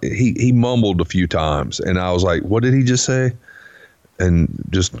he mumbled a few times, and I was like, what did he just say? And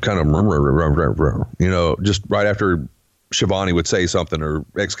just kind of, just right after Schiavone would say something or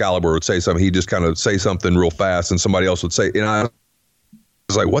Excalibur would say something, he'd just kind of say something real fast, and somebody else would say, and I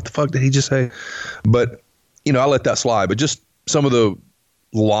was like, what the fuck did he just say? But, I let that slide. But just some of the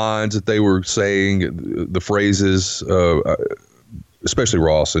lines that they were saying, the phrases, especially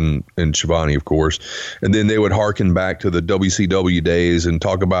Ross and Schiavone, of course. And then they would hearken back to the WCW days and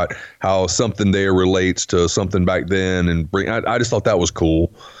talk about how something there relates to something back then. And I just thought that was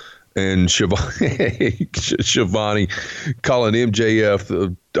cool. And Schiavone calling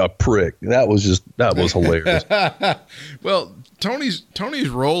MJF a prick. That was hilarious. Well, Tony's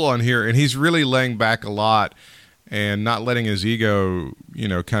role on here, and he's really laying back a lot and not letting his ego,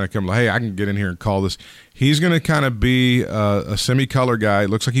 kind of come like, hey, I can get in here and call this. He's going to kind of be a semi-color guy. It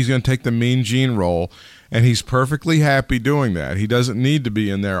looks like he's going to take the Mean Gene role, and he's perfectly happy doing that. He doesn't need to be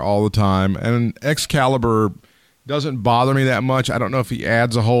in there all the time. And Excalibur doesn't bother me that much. I don't know if he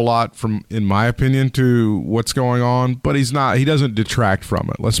adds a whole lot in my opinion, to what's going on, but he doesn't detract from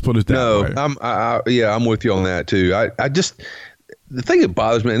it. Let's put it that way. I'm with you on that too. I just, the thing that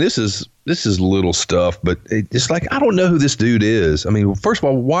bothers me, and this is little stuff, but it's like, I don't know who this dude is. I mean, first of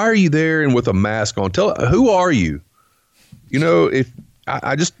all, why are you there and with a mask on? Who are you? If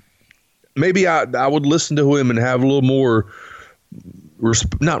I just, maybe I would listen to him and have a little more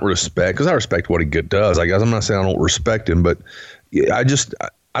not respect, because I respect what he does. I guess I'm not saying I don't respect him, but I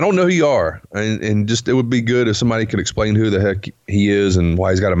don't know who you are, and just it would be good if somebody could explain who the heck he is and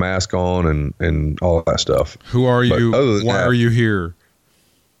why he's got a mask on and all that stuff. Who are you? Why are you here?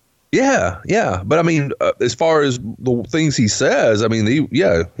 Yeah. But I mean, as far as the things he says, I mean,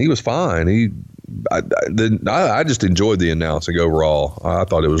 he was fine. I just enjoyed the announcing overall. I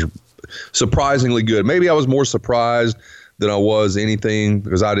thought it was surprisingly good. Maybe I was more surprised than I was anything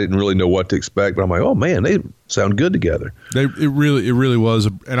because I didn't really know what to expect. But I'm like, oh man, they sound good together. It really was,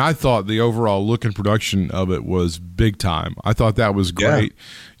 and I thought the overall look and production of it was big time. I thought that was great. Yeah.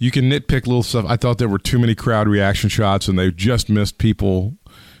 You can nitpick little stuff. I thought there were too many crowd reaction shots, and they just missed people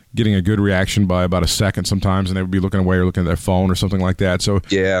getting a good reaction by about a second sometimes, and they would be looking away or looking at their phone or something like that. So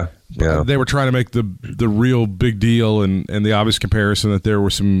yeah. They were trying to make the real big deal and the obvious comparison that there were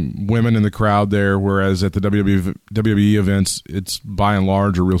some women in the crowd there, whereas at the WWE events, it's by and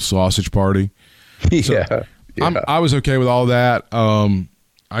large a real sausage party. Yeah. So I was okay with all that.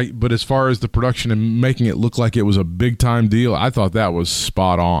 But as far as the production and making it look like it was a big time deal, I thought that was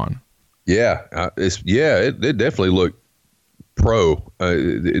spot on. Yeah. It definitely looked pro.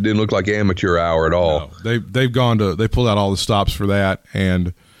 It didn't look like amateur hour at all. No, they pulled out all the stops for that,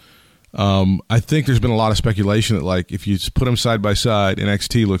 and I think there's been a lot of speculation that, like, if you put them side by side,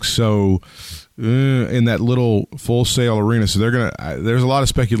 NXT looks so in that little Full Sail arena. So there's a lot of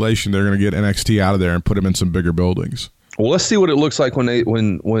speculation they're gonna get NXT out of there and put them in some bigger buildings. Well, let's see what it looks like when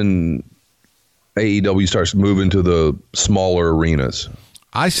AEW starts moving to the smaller arenas.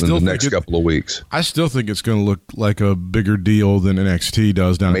 In the next couple of weeks. I still think it's going to look like a bigger deal than NXT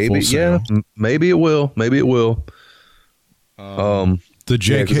does down at Full Sail. Yeah, maybe it will. The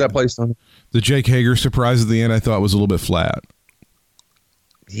Jake Hager surprise at the end, I thought was a little bit flat.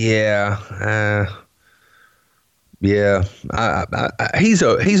 Yeah, he's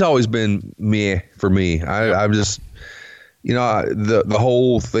always been meh for me. I've just, the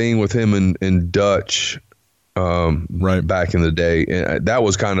whole thing with him and Dutch. Right back in the day, and that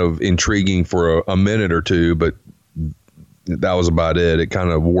was kind of intriguing for a minute or two, but that was about it. It kind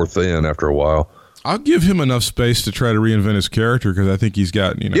of wore thin after a while. I'll give him enough space to try to reinvent his character because I think he's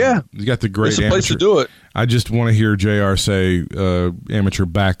got he's got the great amateur. Place to do it. I just want to hear JR say amateur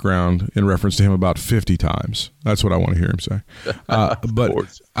background in reference to him about 50 times. That's what I want to hear him say.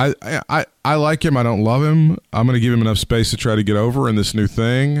 But I like him. I don't love him. I'm going to give him enough space to try to get over in this new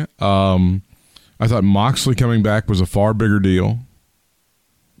thing. I thought Moxley coming back was a far bigger deal.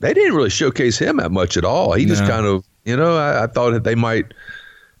 They didn't really showcase him that much at all. He just kind of, I thought that they might,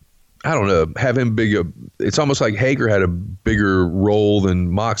 I don't know, have him bigger. It's almost like Hager had a bigger role than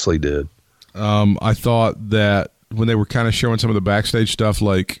Moxley did. I thought that when they were kind of showing some of the backstage stuff,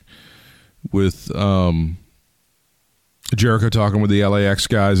 like with Jericho talking with the LAX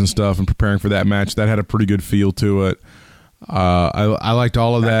guys and stuff and preparing for that match, that had a pretty good feel to it. I liked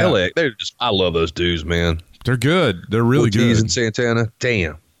all of that. I love those dudes, man. They're good. They're really good. Ortiz and Santana,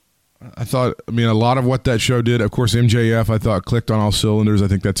 damn. I thought. I mean, a lot of what that show did. Of course, MJF. I thought clicked on all cylinders. I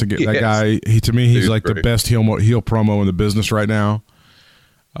think that guy. To me, he's like the best heel promo in the business right now.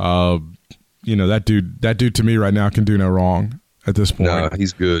 that dude to me right now can do no wrong at this point. No,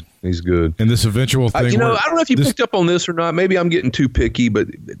 he's good. He's good. And this eventual thing. I don't know if you picked up on this or not. Maybe I'm getting too picky, but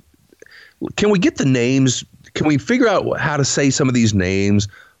can we get the names? Can we figure out how to say some of these names?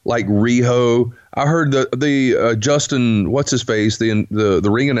 Like Riho. I heard the Justin, what's his face, the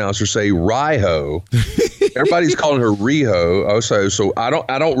ring announcer say Riho. Everybody's calling her Riho. So I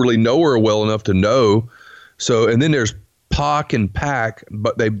don't really know her well enough to know. So, and then there's Pac and Pac,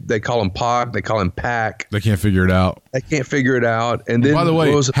 but they call him Pac, they call him Pac. They can't figure it out. And then, by the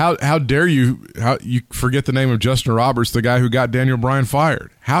way, how dare you forget the name of Justin Roberts, the guy who got Daniel Bryan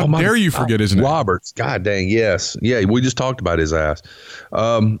fired? How dare you forget his name? Roberts. God dang, yes. Yeah, we just talked about his ass.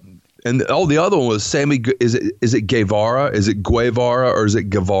 And the other one was Sammy. Is it Guevara? Is it Guevara or is it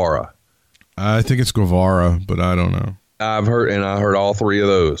Guevara? I think it's Guevara, but I don't know. I heard all three of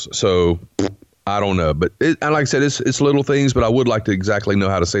those. So I don't know, but like I said, it's little things, but I would like to exactly know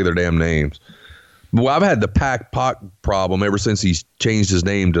how to say their damn names. Well, I've had the Pac problem ever since he's changed his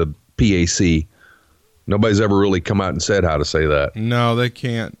name to PAC. Nobody's ever really come out and said how to say that. No, they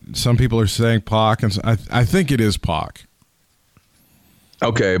can't. Some people are saying Pac, and I think it is Pac.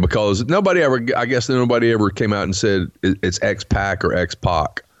 Okay, because nobody ever came out and said it's X-Pac or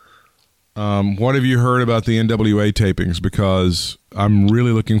X-Pac. What have you heard about the NWA tapings? Because I'm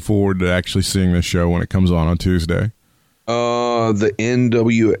really looking forward to actually seeing this show when it comes on Tuesday. The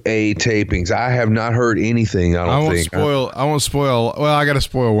NWA tapings. I have not heard anything. I won't spoil. Well, I got to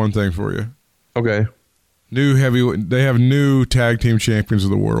spoil one thing for you. Okay. They have new tag team champions of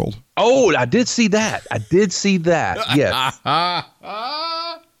the world. Oh, I did see that. Yes.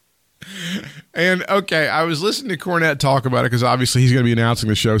 And okay, I was listening to Cornette talk about it because obviously he's going to be announcing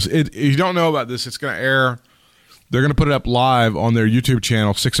the show. So if you don't know about this, it's going to air. They're going to put it up live on their YouTube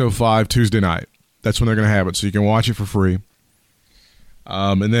channel 6:05 Tuesday night. That's when they're going to have it, so you can watch it for free.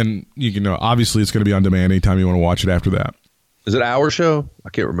 And then you can know. Obviously, it's going to be on demand anytime you want to watch it after that. Is it our show? I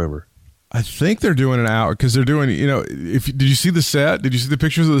can't remember. I think they're doing an hour because they're doing. Did you see the set? Did you see the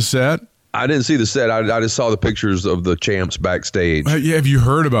pictures of the set? I didn't see the set. I just saw the pictures of the champs backstage. Have you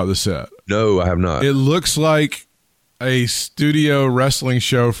heard about the set? No, I have not. It looks like a studio wrestling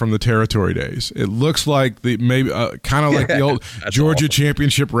show from the Territory days. It looks like kind of like the old Georgia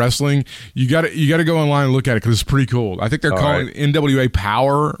Championship Wrestling. You got to go online and look at it because it's pretty cool. I think they're calling it NWA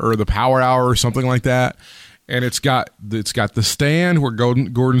Power or the Power Hour or something like that. And it's got the stand where Gordon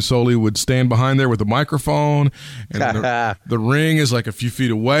Solie would stand behind there with the microphone, and the ring is like a few feet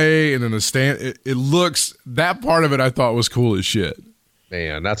away, and then the stand. It looks, that part of it I thought was cool as shit.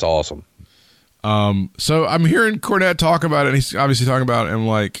 Man, that's awesome. So I'm hearing Cornette talk about it, and he's obviously talking about it, and I'm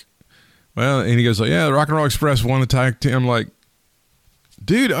like, well, and he goes like, yeah, the Rock and Roll Express won the tag team. I'm like,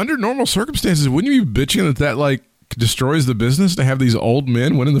 dude, under normal circumstances, wouldn't you be bitching that like destroys the business to have these old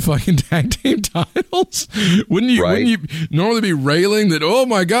men winning the fucking tag team titles? Wouldn't you normally be railing that, oh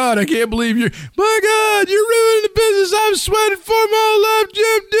my God, I can't believe you're ruining the business. I've sweated for my life.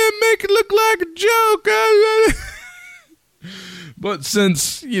 Jim, make it look like a joke. But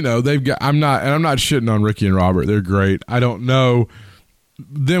since, I'm not shitting on Ricky and Robert. They're great. I don't know.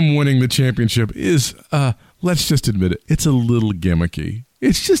 Them winning the championship is, let's just admit it, it's a little gimmicky.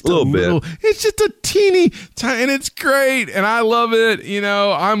 It's just a little bit. It's just a teeny tiny, and it's great, and I love it.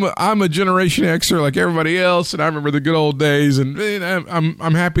 I'm a Generation Xer like everybody else, and I remember the good old days, and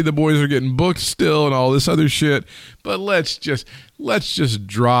I'm happy the boys are getting booked still and all this other shit. But let's just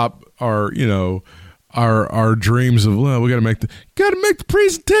drop our dreams of, well, we gotta make the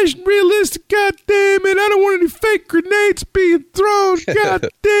presentation realistic. God damn it! I don't want any fake grenades being thrown. God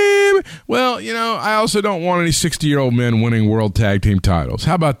damn it! Well, I also don't want any 60-year-old men winning world tag team titles.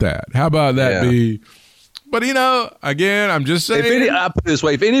 How about that? Be? But again, I'm just saying. I put it this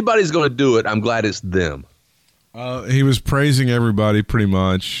way: if anybody's going to do it, I'm glad it's them. He was praising everybody pretty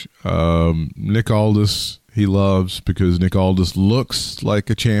much. Nick Aldis he loves because Nick Aldis looks like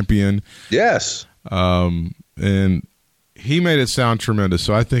a champion. Yes. And he made it sound tremendous,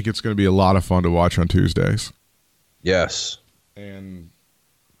 so I think it's going to be a lot of fun to watch on Tuesdays. Yes. And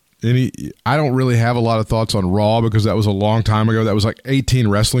I don't really have a lot of thoughts on Raw because that was a long time ago. That was like 18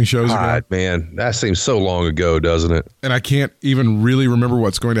 wrestling shows ago. Man, that seems so long ago, doesn't it? And I can't even really remember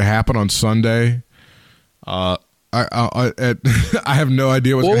what's going to happen on Sunday. I have no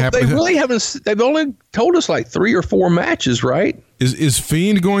idea what's going to happen. They really haven't. They've only told us like 3 or 4 matches, right? Is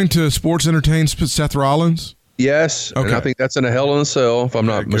Fiend going to Sports Entertain Seth Rollins? Yes. Okay. And I think that's in a Hell in a Cell, if I'm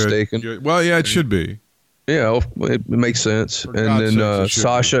not mistaken. Good. Well, yeah, it should be. Yeah, it makes sense. And then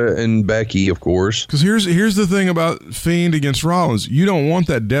Sasha and Becky, of course. Because here's the thing about Fiend against Rollins. You don't want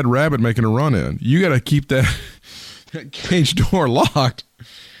that dead rabbit making a run in. You got to keep that cage door locked.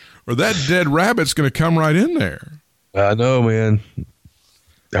 or that dead rabbit's going to come right in there. I know, man.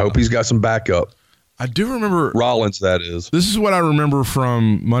 I hope he's got some backup. I do remember Rollins. That is. This is what I remember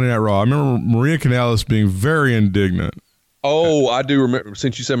from Monday Night Raw. I remember Maria Kanellis being very indignant. Oh, I do remember.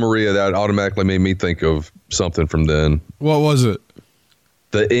 Since you said Maria, that automatically made me think of something from then. What was it?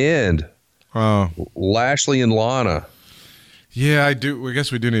 The end. Oh, Lashley and Lana. Yeah, I do. I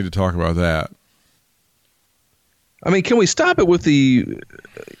guess we do need to talk about that. I mean, can we stop it with the,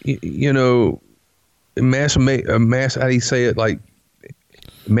 mass? How do you say it? Like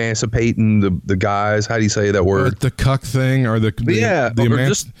emancipating the guys. How do you say that word? The cuck thing, or the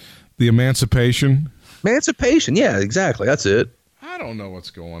emancipation. Emancipation. Yeah, exactly. That's it. I don't know what's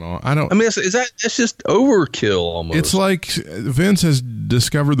going on. I mean, that's just overkill almost. It's like Vince has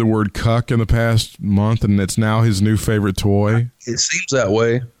discovered the word cuck in the past month, and it's now his new favorite toy. It seems that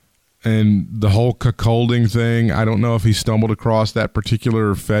way. And the whole cuckolding thing, I don't know if he stumbled across that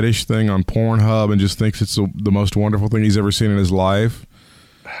particular fetish thing on Pornhub and just thinks it's the most wonderful thing he's ever seen in his life.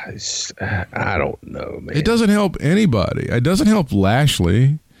 I don't know, man. It doesn't help anybody. It doesn't help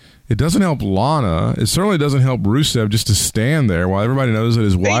Lashley. It doesn't help Lana. It certainly doesn't help Rusev just to stand there while everybody knows that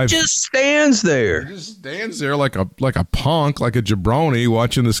his wife just stands there. He just stands there like a punk, like a jabroni,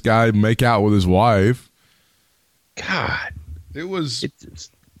 watching this guy make out with his wife. God, it was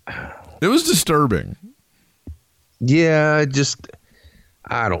disturbing. Yeah, I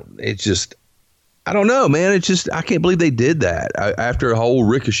don't know, man. It's just I can't believe they did that after a whole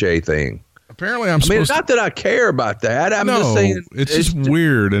Ricochet thing. Apparently, not that I care about that. I'm just saying it's just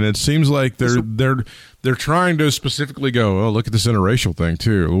weird, and it seems like they're trying to specifically go, oh, look at this interracial thing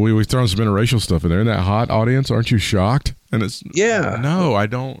too. We've thrown some interracial stuff in there. Isn't that hot, audience? Aren't you shocked? And it's no, I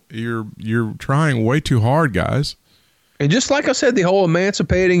don't. You're trying way too hard, guys. And just like I said, the whole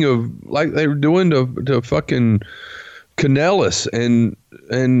emancipating of like they were doing to fucking Kanellis, and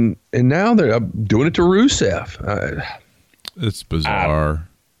now they're doing it to Rusev. It's bizarre.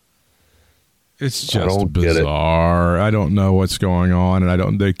 It's just bizarre. I don't know what's going on,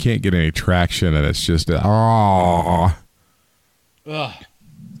 and they can't get any traction, and it's just I'm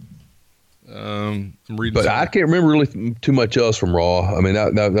reading. But I can't remember really too much else from Raw. I mean,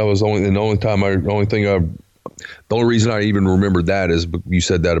 that was the only reason I even remembered that is you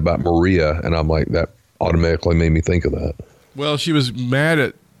said that about Maria, and I'm like, that automatically made me think of that. Well, she was mad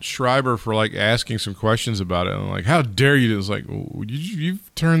at Schreiber for like asking some questions about it. And I'm like, how dare you? It's like,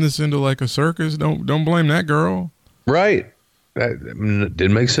 you've turned this into like a circus. Don't blame that girl. Right. That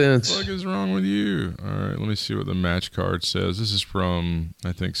didn't make sense. What the fuck is wrong with you? All right, let me see what the match card says. This is from,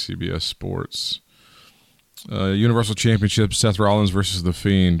 I think, CBS Sports. Universal Championship, Seth Rollins versus The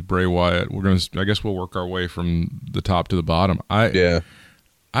Fiend, Bray Wyatt. I guess we'll work our way from the top to the bottom. I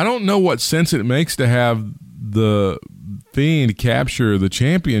don't know what sense it makes to have the Fiend capture the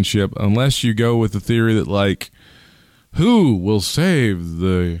championship unless you go with the theory that, like, who will save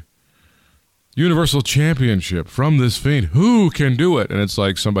the Universal Championship from this Fiend? Who can do it? And it's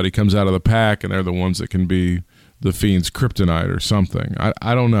like somebody comes out of the pack and they're the ones that can be the Fiend's kryptonite or something.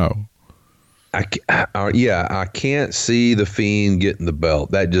 I don't know. I can't see the Fiend getting the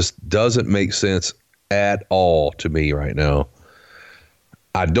belt. That just doesn't make sense at all to me right now.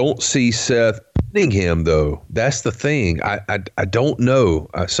 I don't see Seth pinning him, though. That's the thing. I don't know.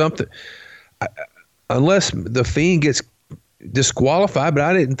 Unless the Fiend gets disqualified, but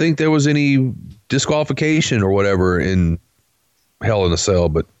I didn't think there was any disqualification or whatever in Hell in a Cell.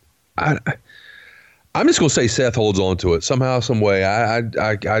 But I'm just going to say Seth holds on to it somehow, some way. I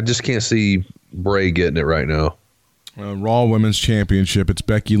just can't see Bray getting it right now. Raw Women's Championship. It's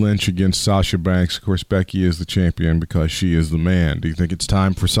Becky Lynch against Sasha Banks. Of course, Becky is the champion because she is the man. Do you think it's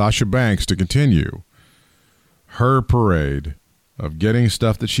time for Sasha Banks to continue her parade of getting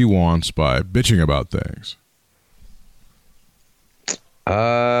stuff that she wants by bitching about things?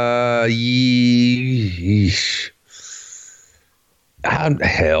 Hell,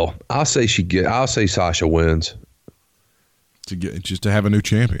 I'll say Sasha wins. Just to have a new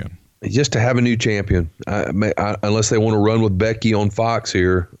champion. Just to have a new champion, unless they want to run with Becky on Fox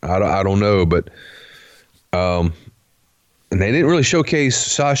here, I don't know. But and they didn't really showcase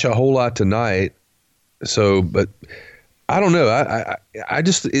Sasha a whole lot tonight. So, but I don't know. It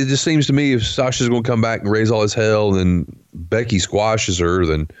just seems to me if Sasha's going to come back and raise all his hell, and Becky squashes her,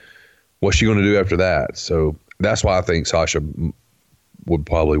 then what's she going to do after that? So that's why I think Sasha would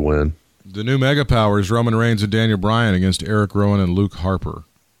probably win. The new Mega Powers, Roman Reigns and Daniel Bryan against Eric Rowan and Luke Harper.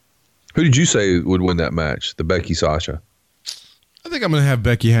 Who did you say would win that match? The Becky Sasha? I think I'm going to have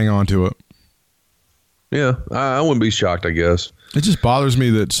Becky hang on to it. Yeah, I wouldn't be shocked, I guess. It just bothers me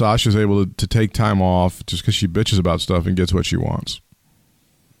that Sasha's able to take time off just because she bitches about stuff and gets what she wants.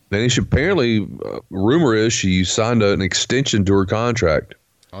 Then apparently, rumor is she signed an extension to her contract.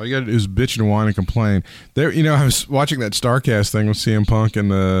 All you got to do is bitch and whine and complain. There, I was watching that StarCast thing with CM Punk,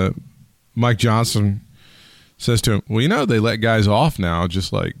 and Mike Johnson says to him, "Well, they let guys off now,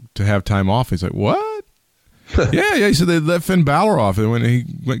 just like to have time off." He's like, "What?" yeah. He said they let Finn Balor off, and when he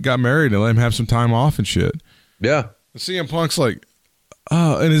got married, they let him have some time off and shit. Yeah. CM Punk's like,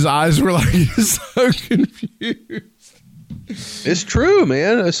 oh, and his eyes were like so confused. It's true,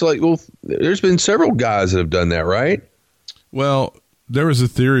 man. It's like, well, there's been several guys that have done that, right? Well, there was a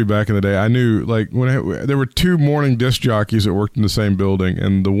theory back in the day. I knew, like, there were two morning disc jockeys that worked in the same building,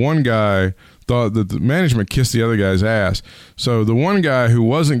 and the one guy thought that the management kissed the other guy's ass. So the one guy who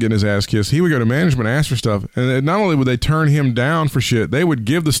wasn't getting his ass kissed, he would go to management and ask for stuff, and not only would they turn him down for shit, they would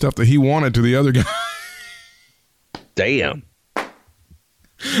give the stuff that he wanted to the other guy. Damn.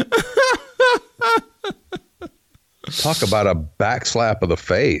 Talk about a backslap of the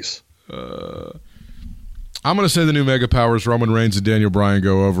face. I'm going to say the new Mega Powers, Roman Reigns and Daniel Bryan,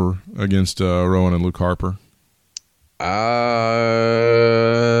 go over against Rowan and Luke Harper. Yeah.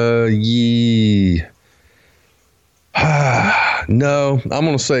 No, I'm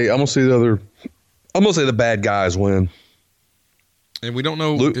going to say the bad guys win. And we don't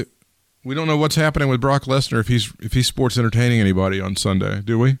know we don't know what's happening with Brock Lesnar if he's sports entertaining anybody on Sunday,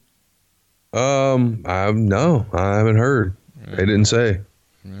 do we? No, I haven't heard. Yeah. They didn't say.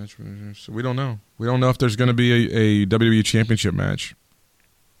 So we don't know. We don't know if there's going to be a WWE Championship match.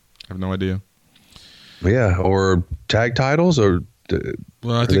 I have no idea. Yeah, or tag titles, or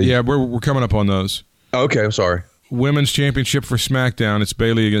well, I think we're coming up on those. Okay, I'm sorry. Women's Championship for SmackDown. It's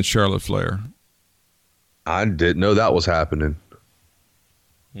Bayley against Charlotte Flair. I didn't know that was happening.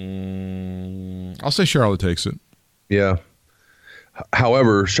 I'll say Charlotte takes it. Yeah.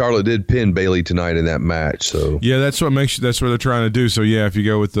 However, Charlotte did pin Bayley tonight in that match, so yeah, that's what they're trying to do. So yeah, if you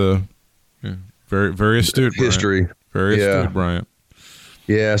go with the very very astute history, Bryant. Very astute Bryant.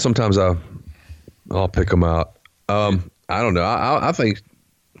 Yeah, sometimes I'll pick them out. I don't know. I think,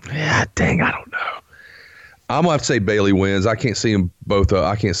 I don't know. I'm gonna have to say Bayley wins. I can't see them both.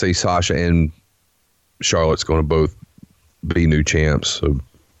 I can't say Sasha and Charlotte's going to both be new champs. So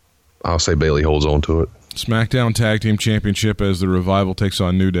I'll say Bayley holds on to it. SmackDown Tag Team Championship as the Revival takes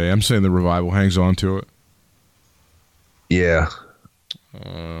on New Day. I'm saying the Revival hangs on to it. Yeah.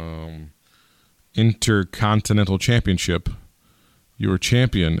 Intercontinental Championship. Your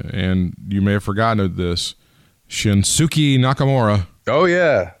champion, and you may have forgotten this, Shinsuke Nakamura. Oh,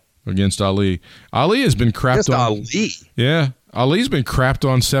 yeah. Against Ali. Ali has been crapped on. Ali? Yeah. Ali's been crapped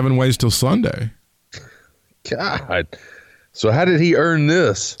on 7 ways till Sunday. God. So how did he earn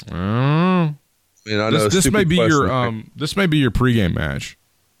this? This may be your pregame match.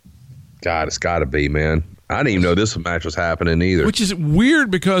 God, it's got to be, man. I didn't even know this match was happening either. Which is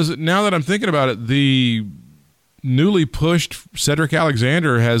weird because now that I'm thinking about it, the newly pushed Cedric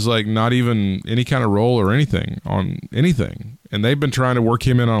Alexander has like not even any kind of role or anything on anything, and they've been trying to work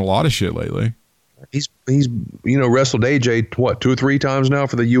him in on a lot of shit lately. He's wrestled AJ 2 or 3 times now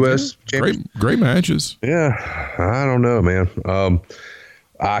for the U.S. Championship. Great matches. Yeah, I don't know, man.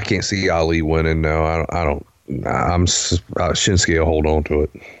 I can't see Ali winning now. I don't. Shinsuke will hold on to it.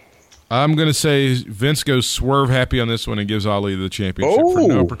 I'm going to say Vince goes swerve happy on this one and gives Ali the championship for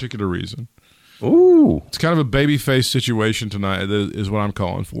no particular reason. Ooh. It's kind of a babyface situation tonight is what I'm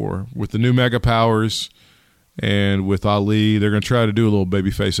calling for. With the new Mega Powers and with Ali, they're going to try to do a little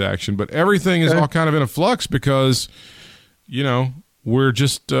babyface action. But everything is all kind of in a flux because, we're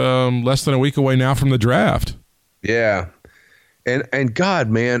just less than a week away now from the draft. Yeah. And God,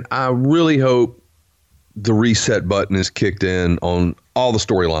 man, I really hope the reset button is kicked in on all the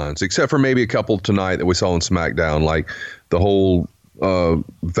storylines, except for maybe a couple tonight that we saw on SmackDown, like the whole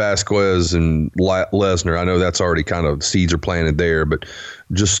Vasquez and Lesnar. I know that's already kind of seeds are planted there, but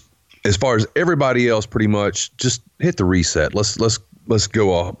just as far as everybody else, pretty much just hit the reset. Let's go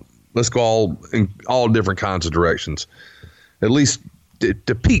all in all different kinds of directions, at least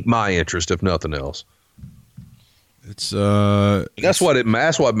to pique my interest, if nothing else. That's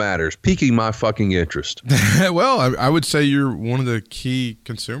what matters. Piquing my fucking interest. Well, I would say you're one of the key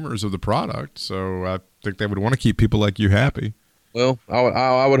consumers of the product, so I think they would want to keep people like you happy. Well,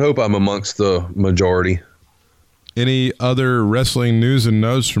 I would hope I'm amongst the majority. Any other wrestling news and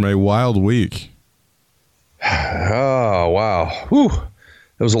notes from a wild week? Oh, wow. Whew.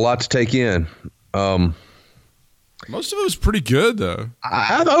 There was a lot to take in. Most of it was pretty good, though.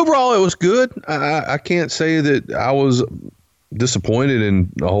 Overall, it was good. I can't say that I was disappointed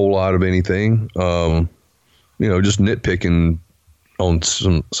in a whole lot of anything. Just nitpicking on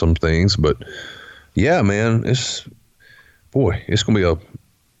some things. But, yeah, man, it's going to be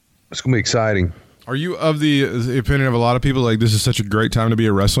It's going to be exciting. Are you of the opinion of a lot of people like this is such a great time to be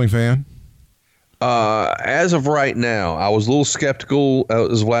a wrestling fan? As of right now, I was a little skeptical.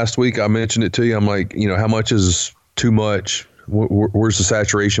 As last week, I mentioned it to you. I'm like, how much is too much? Where's the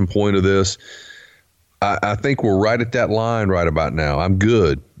saturation point of this? I think we're right at that line right about now. I'm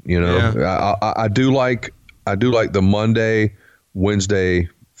good. Yeah. I do like the Monday, Wednesday,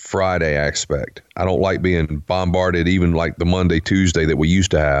 Friday aspect. I don't like being bombarded even like the Monday, Tuesday that we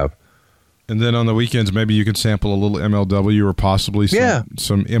used to have. And then on the weekends, maybe you could sample a little MLW or possibly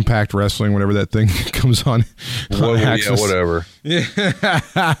some Impact Wrestling, whenever that thing comes on. Whatever.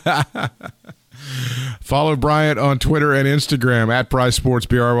 Yeah. Follow Bryant on Twitter and Instagram at Bry Sports,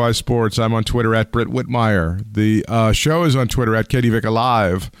 BRY Sports. I'm on Twitter at Britt Whitmire. The show is on Twitter at KDVic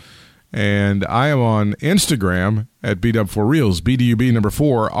Alive. And I am on Instagram at BW4Reels, BDUB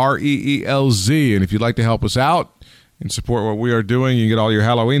 4, REELZ. And if you'd like to help us out and support what we are doing, you can get all your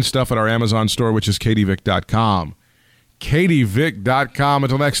Halloween stuff at our Amazon store, which is KDVic.com. KDVic.com.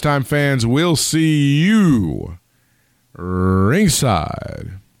 Until next time, fans, we'll see you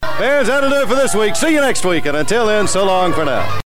ringside. Fans, that'll do it for this week. See you next week. And until then, so long for now.